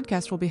Lawfare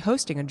podcast will be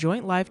hosting a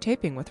joint live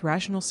taping with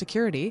Rational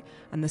Security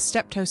and the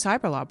Steptoe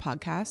Cyberlaw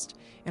podcast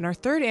in our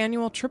third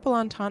annual Triple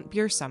Entente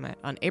Beer Summit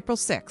on April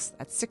 6th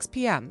at 6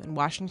 p.m. in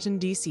Washington,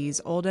 D.C.'s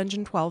Old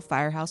Engine 12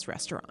 Firehouse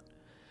Restaurant.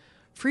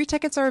 Free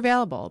tickets are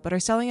available, but are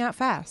selling out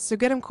fast, so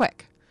get them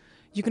quick.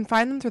 You can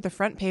find them through the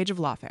front page of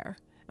Lawfare,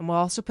 and we'll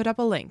also put up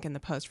a link in the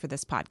post for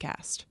this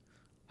podcast.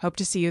 Hope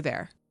to see you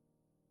there.